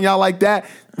that it's hurting y'all like that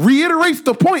reiterates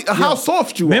the point of how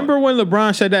soft you are. Remember when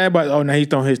LeBron said that? Everybody, oh, now he's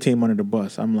throwing his team under the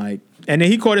bus. I'm like, and then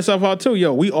he called himself out too.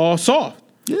 Yo, we all soft.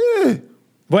 Yeah.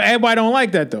 But everybody don't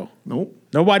like that though. Nope.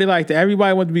 Nobody liked that.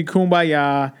 Everybody wants to be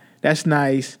kumbaya. That's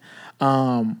nice.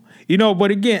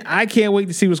 But again, I can't wait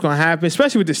to see what's going to happen,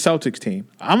 especially with the Celtics team.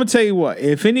 I'm going to tell you what,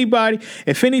 if any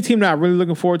team that I'm really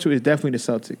looking forward to is definitely the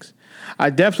Celtics. I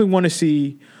definitely want to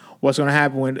see what's going to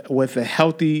happen with a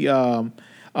healthy Hayward,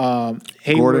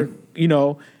 Gordon.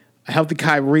 A healthy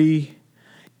Kyrie,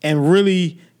 and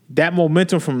really that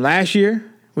momentum from last year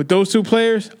with those two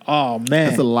players. Oh, man.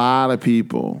 That's a lot of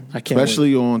people,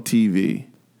 especially on TV,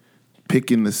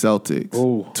 picking the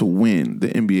Celtics to win the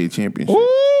NBA championship.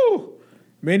 Ooh!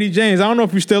 Manny James, I don't know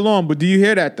if you're still on, but do you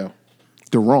hear that, though?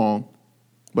 They're wrong,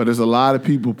 but there's a lot of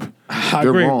people.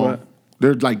 They're wrong. But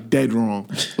they're like dead wrong.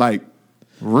 Like,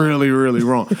 really, really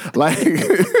wrong. Like,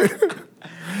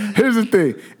 here's the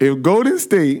thing. If Golden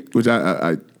State, which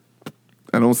I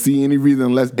don't see any reason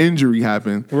unless injury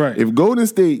happens. Right. If Golden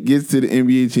State gets to the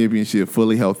NBA championship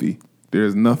fully healthy,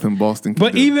 there's nothing Boston can do.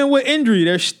 But even with injury,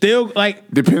 they're still like...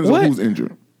 Depends on who's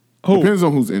injured. Who? Depends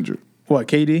on who's injured. What,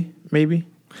 KD, maybe?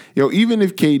 Yo, even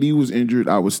if KD was injured,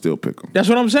 I would still pick him. That's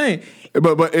what I'm saying.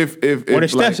 But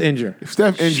if Steph's injured. If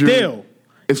Steph injured... Still.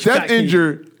 If Steph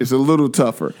injured, it's a little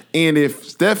tougher. And if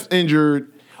Steph's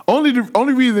injured...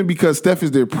 Only reason because Steph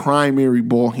is their primary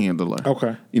ball handler.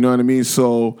 Okay. You know what I mean?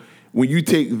 So... When you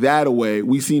take that away,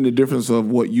 we've seen the difference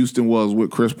of what Houston was with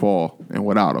Chris Paul and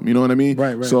without him. You know what I mean?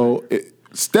 Right. So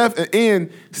Steph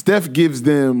gives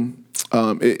them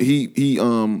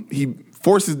he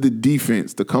forces the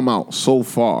defense to come out so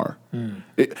far.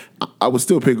 I would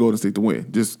still pick Golden State to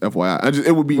win. Just FYI,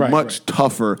 it would be much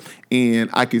tougher, and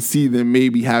I could see them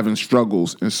maybe having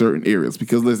struggles in certain areas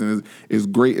because listen, as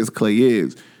great as Clay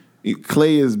is.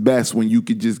 Clay is best when you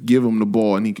could just give him the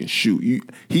ball and he can shoot.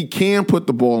 He can put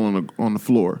the ball on the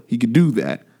floor. He could do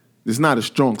that. It's not a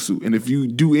strong suit. And if you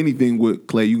do anything with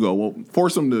Clay, you go, well,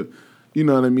 force him to, you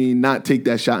know what I mean, not take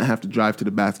that shot and have to drive to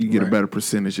the basket. You get a better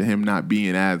percentage of him not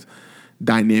being as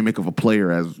dynamic of a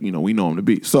player as, we know him to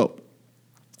be. So,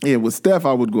 yeah, with Steph,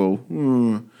 I would go,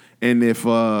 And if, if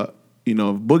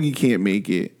Boogie can't make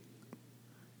it,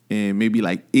 and maybe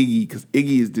like Iggy, because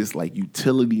Iggy is this like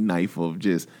utility knife of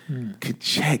just could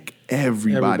check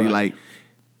everybody. Like,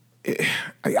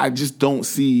 I just don't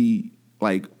see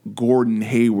like Gordon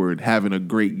Hayward having a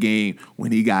great game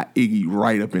when he got Iggy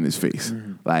right up in his face.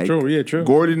 Like, true.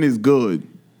 Gordon is good,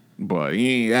 but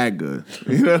he ain't that good.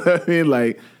 You know what I mean?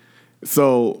 Like,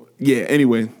 so yeah.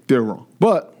 Anyway, they're wrong,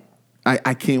 but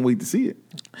I can't wait to see it.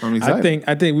 I'm excited.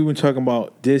 I think we were talking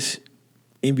about this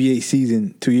NBA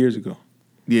season 2 years ago.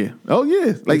 Yeah. Oh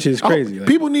yeah. Like, which is crazy.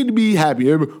 People need to be happy.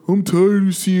 I'm tired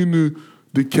of seeing the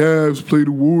Cavs play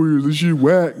the Warriors. This shit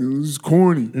whack. This is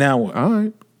corny. Now what? All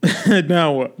right.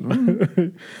 Now what?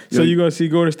 So you gonna see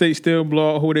Golden State still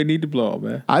blow out who they need to blow out,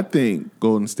 man? I think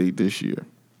Golden State this year.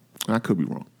 I could be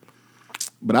wrong,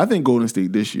 but I think Golden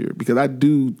State this year, because I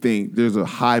do think there's a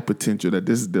high potential that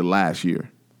this is the last year.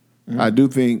 I do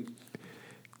think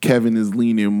Kevin is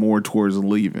leaning more towards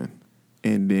leaving,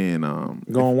 and then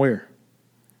going where?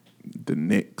 The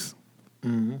Knicks.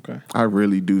 Okay. I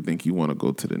really do think he want to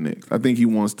go to the Knicks. I think he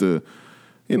wants to.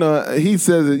 He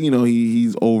says that,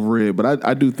 he's over it, but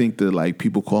I do think that, like,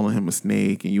 people calling him a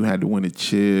snake and you had to win a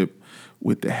chip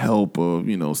with the help of,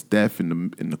 Steph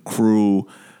and the crew.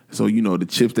 So, the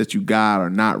chips that you got are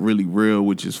not really real,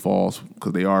 which is false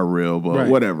because they are real, but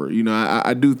whatever.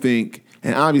 I do think,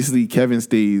 and obviously Kevin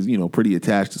stays, pretty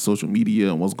attached to social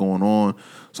media and what's going on.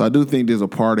 So I do think there's a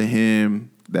part of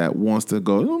him that wants to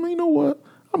go, you know what?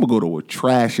 I'm going to go to a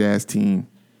trash-ass team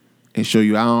and show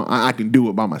you I can do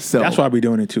it by myself. That's why I be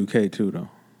doing it 2K too, though.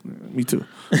 Me too.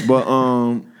 But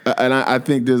and I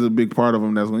think there's a big part of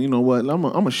him that's going, you know what? I'm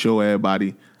gonna show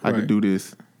everybody I can do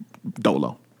this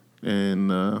dolo, and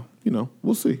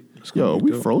we'll see. Yo, are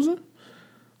we frozen?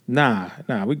 Nah,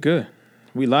 we good.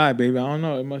 We live, baby. I don't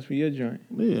know. It must be your joint.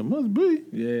 Yeah, it must be.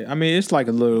 Yeah, I mean it's like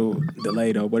a little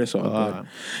delay though, but it's all good.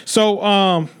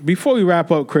 So before we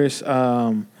wrap up, Chris.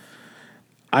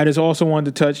 I just also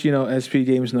wanted to touch, SP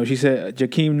Games know. She said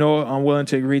Jakeem Noah unwilling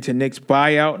to agree to Knicks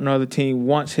buyout. Another team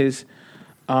wants his.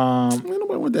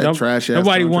 Nobody want that trash ass.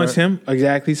 Nobody contract. Wants him.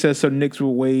 Exactly. Says so. Knicks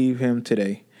will waive him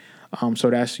today. So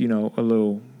that's a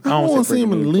little. I don't want to see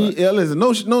him in the league. Yeah, listen,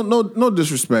 no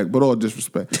disrespect, but all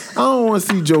disrespect. I don't want to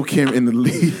see Joe Kim in the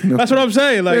league. That's what I'm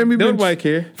saying. Like nobody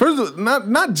care. First of all,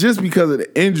 not just because of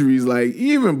the injuries. Like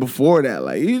even before that,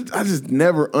 like I just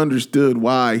never understood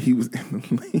why he was in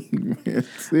the league. Man,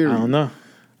 seriously. I don't know.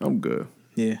 I'm good.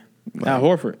 Yeah. Al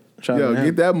Horford.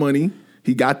 Get that money.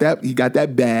 He got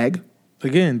that bag.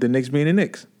 Again, the Knicks being the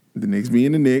Knicks. The Knicks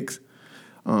being the Knicks.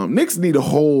 Knicks need a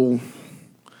whole.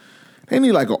 They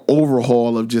need like an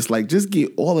overhaul of just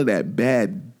get all of that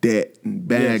bad debt and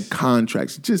bad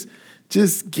contracts.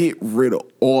 Just get rid of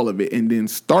all of it and then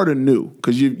start anew,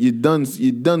 because you've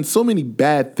done so many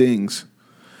bad things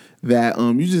that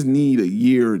you just need a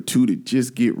year or two to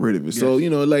just get rid of it. Yes. So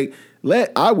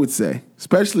I would say,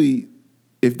 especially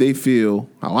if they feel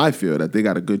how I feel, that they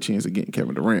got a good chance of getting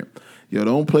Kevin Durant.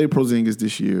 Don't play Porzingis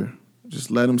this year.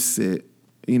 Just let him sit.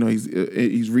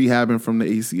 He's rehabbing from the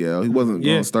ACL. He wasn't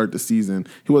going to start the season.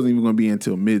 He wasn't even going to be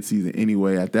until mid-season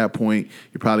anyway. At that point,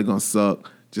 you're probably going to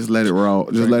suck. Just let it roll.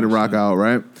 Just let it rock out,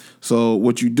 right? So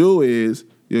what you do is,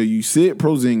 you sit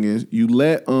Porzingis. You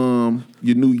let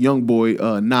your new young boy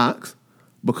Knox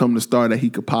become the star that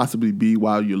he could possibly be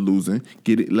while you're losing.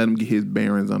 Let him get his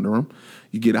bearings under him.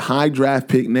 You get a high draft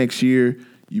pick next year.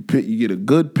 You get a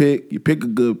good pick. You pick a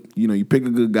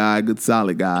good guy, good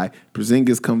solid guy.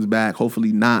 Porzingis comes back.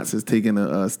 Hopefully, Knox has taken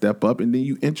a step up, and then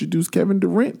you introduce Kevin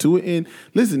Durant to it. And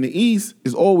listen, the East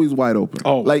is always wide open.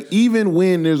 Oh, like even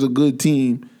when there's a good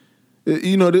team,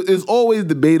 it's always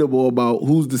debatable about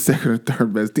who's the second or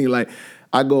third best team. Like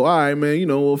I go, all right,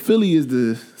 man. Philly is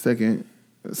the second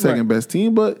best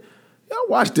team, but I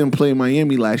watched them play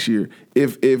Miami last year.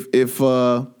 If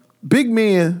big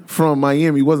man from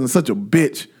Miami wasn't such a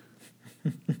bitch,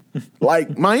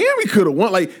 like Miami could have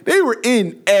won. Like they were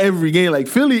in every game. Like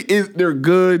they're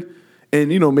good,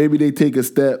 and maybe they take a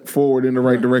step forward in the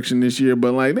right direction this year.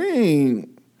 But like they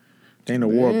ain't no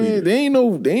war beater. They ain't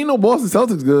no Boston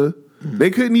Celtics good. Mm-hmm.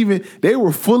 They couldn't even. They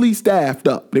were fully staffed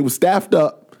up. They were staffed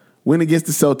up. Went against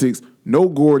the Celtics. No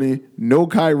Gordon, no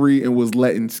Kyrie, and was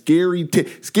letting Scary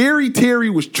Terry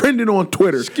was trending on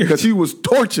Twitter because he was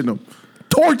torching them.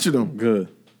 Good.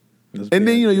 And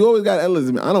then, you always got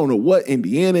Elizabeth. I don't know what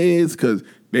Indiana is, because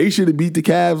they should have beat the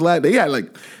Cavs last. They had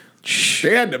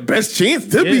the best chance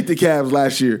to beat the Cavs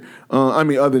last year.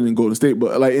 Other than Golden State,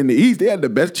 but like in the East, they had the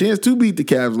best chance to beat the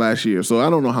Cavs last year. So I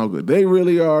don't know how good they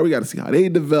really are. We got to see how they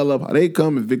develop, how they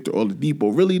come, and Victor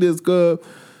Oladipo really this good.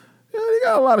 They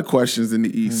got a lot of questions in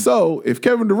the East. So if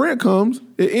Kevin Durant comes,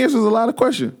 it answers a lot of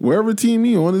questions. Wherever team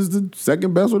he on is the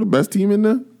second best or the best team in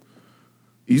the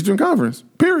Eastern Conference,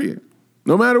 period.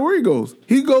 No matter where he goes.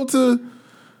 He ain't go to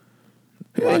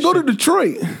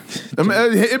Detroit.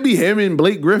 It'd be him and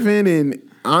Blake Griffin and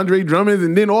Andre Drummond,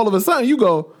 and then all of a sudden you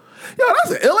go,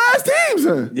 that's an ill-ass team,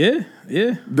 son.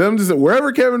 Yeah. Them just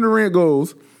wherever Kevin Durant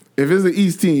goes, if it's an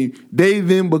East team, they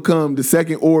then become the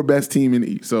second or best team in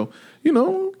the East. So,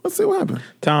 let's see what happens.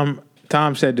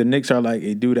 Tom said the Knicks are like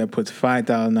a dude that puts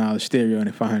 $5,000 stereo in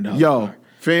a $500 Yo, car.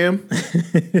 fam.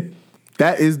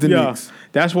 That is the Knicks.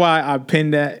 That's why I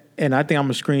pinned that, and I think I'm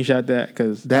gonna screenshot that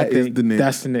because that is the Knicks.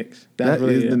 That's the Knicks. That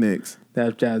really is the Knicks.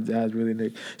 That's really the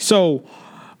Knicks. So,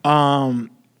 on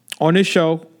this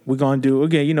show, we're gonna do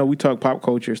again. We talk pop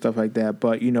culture stuff like that,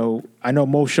 but I know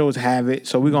most shows have it,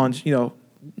 so we're gonna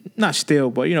not steal,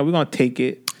 but we're gonna take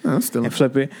it and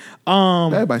flip it.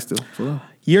 Everybody still.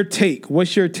 Your take.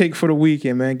 What's your take for the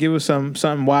weekend, man? Give us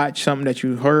something. Watch something that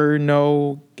you heard.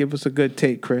 Give us a good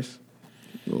take, Chris.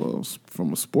 Well,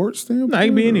 from a sports standpoint, no, it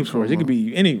can be any sports. It could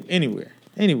be anywhere.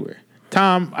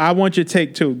 Tom, I want your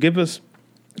take too. Give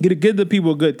the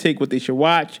people a good take. What they should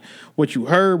watch. What you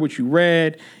heard. What you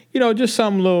read. Just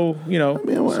some little. I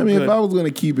mean, if I was going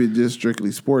to keep it just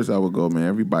strictly sports, I would go, man.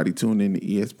 Everybody tuned in to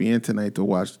ESPN tonight to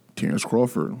watch Terrence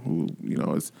Crawford, who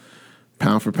is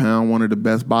pound for pound one of the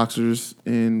best boxers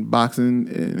in boxing,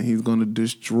 and he's going to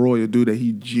destroy a dude that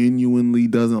he genuinely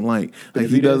doesn't like. Like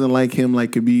he doesn't like him like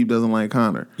Khabib doesn't like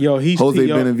Conor. Jose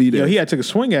Benavidez. He had took a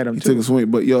swing at him. Took a swing,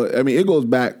 but I mean, it goes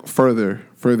back further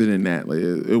than that. Like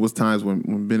it was times when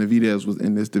Benavidez was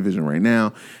in this division right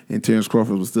now, and Terrence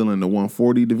Crawford was still in the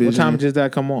 140 division. What time does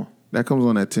that come on? That comes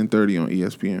on at 10:30 on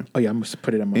ESPN. Oh yeah, I'm gonna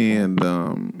put it on my phone.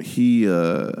 And he,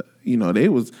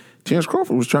 Terrence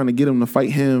Crawford was trying to get him to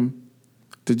fight him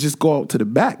to just go out to the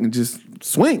back and just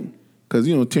swing, because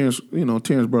Terrence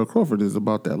Bud Crawford is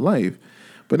about that life.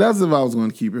 But that's if I was going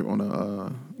to keep it on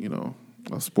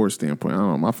a sports standpoint. I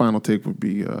don't know. My final take would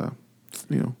be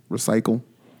recycle.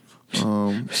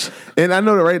 And I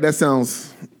know that, right? That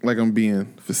sounds like I'm being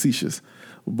facetious,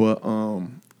 but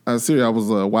I was serious. I was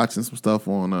watching some stuff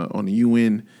on the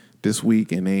UN this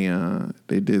week, and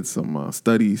they did some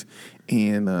studies,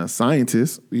 and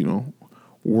scientists,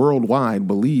 worldwide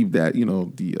believe that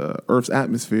the Earth's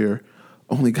atmosphere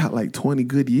only got like 20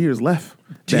 good years left.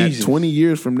 Jesus. That 20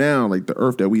 years from now, like the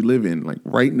Earth that we live in, like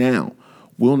right now,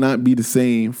 will not be the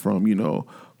same from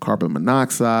carbon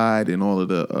monoxide and all of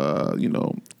the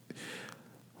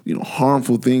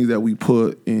harmful things that we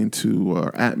put into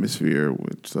our atmosphere,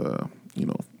 which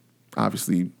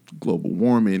obviously global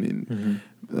warming and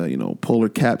polar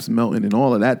caps melting and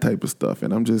all of that type of stuff.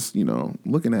 And I'm just,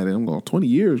 looking at it, I'm going, 20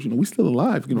 years, we still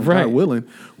alive, right. God willing,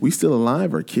 we still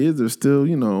alive. Our kids are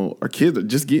still, our kids are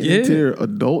just getting into their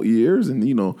adult years. And,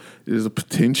 there's a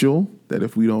potential that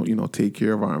if we don't, take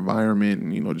care of our environment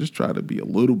and, just try to be a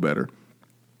little better,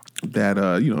 that,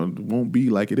 it won't be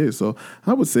like it is. So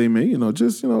I would say, man,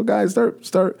 just, guys,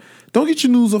 start, don't get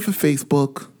your news off of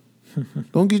Facebook.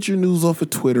 Don't get your news off of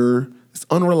Twitter. It's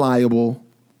unreliable.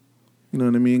 You know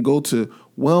what I mean? Go to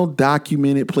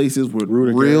well-documented places with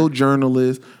real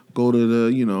journalists. Go to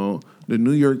the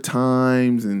New York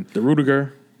Times and the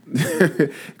Rudiger.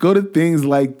 Go to things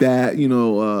like that,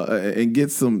 and get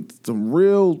some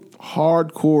real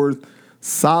hardcore,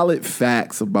 solid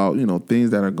facts about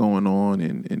things that are going on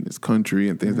in this country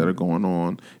and things that are going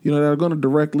on, that are going to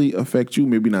directly affect you.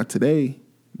 Maybe not today,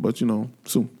 but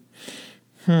soon.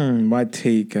 My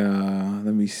take.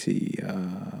 Let me see.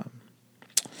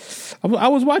 I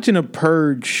was watching a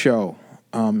Purge show.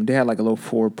 They had like a little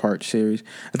 4-part series.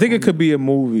 I think it could be a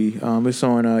movie. It's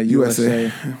on USA.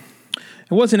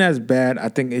 It wasn't as bad. I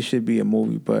think it should be a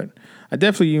movie, but I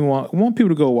definitely want people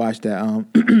to go watch that.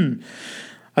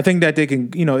 I think that they can,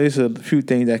 there's a few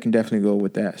things that can definitely go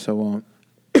with that. So,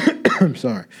 I'm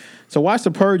sorry. So watch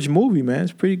the Purge movie, man.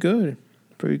 It's pretty good.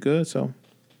 So.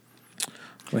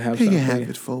 We'll have there you have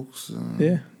it, folks.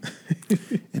 Yeah.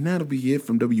 And that'll be it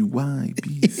from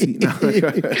WYBC.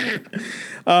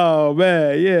 Oh,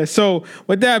 man, yeah. So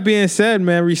with that being said,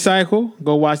 man, recycle.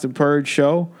 Go watch the Purge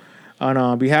show.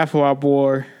 On behalf of our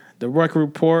boy, The Record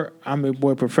Report, I'm your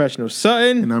boy, Professional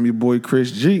Sutton. And I'm your boy,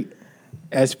 Chris G.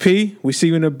 SP, we see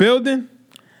you in the building.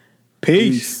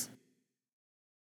 Peace.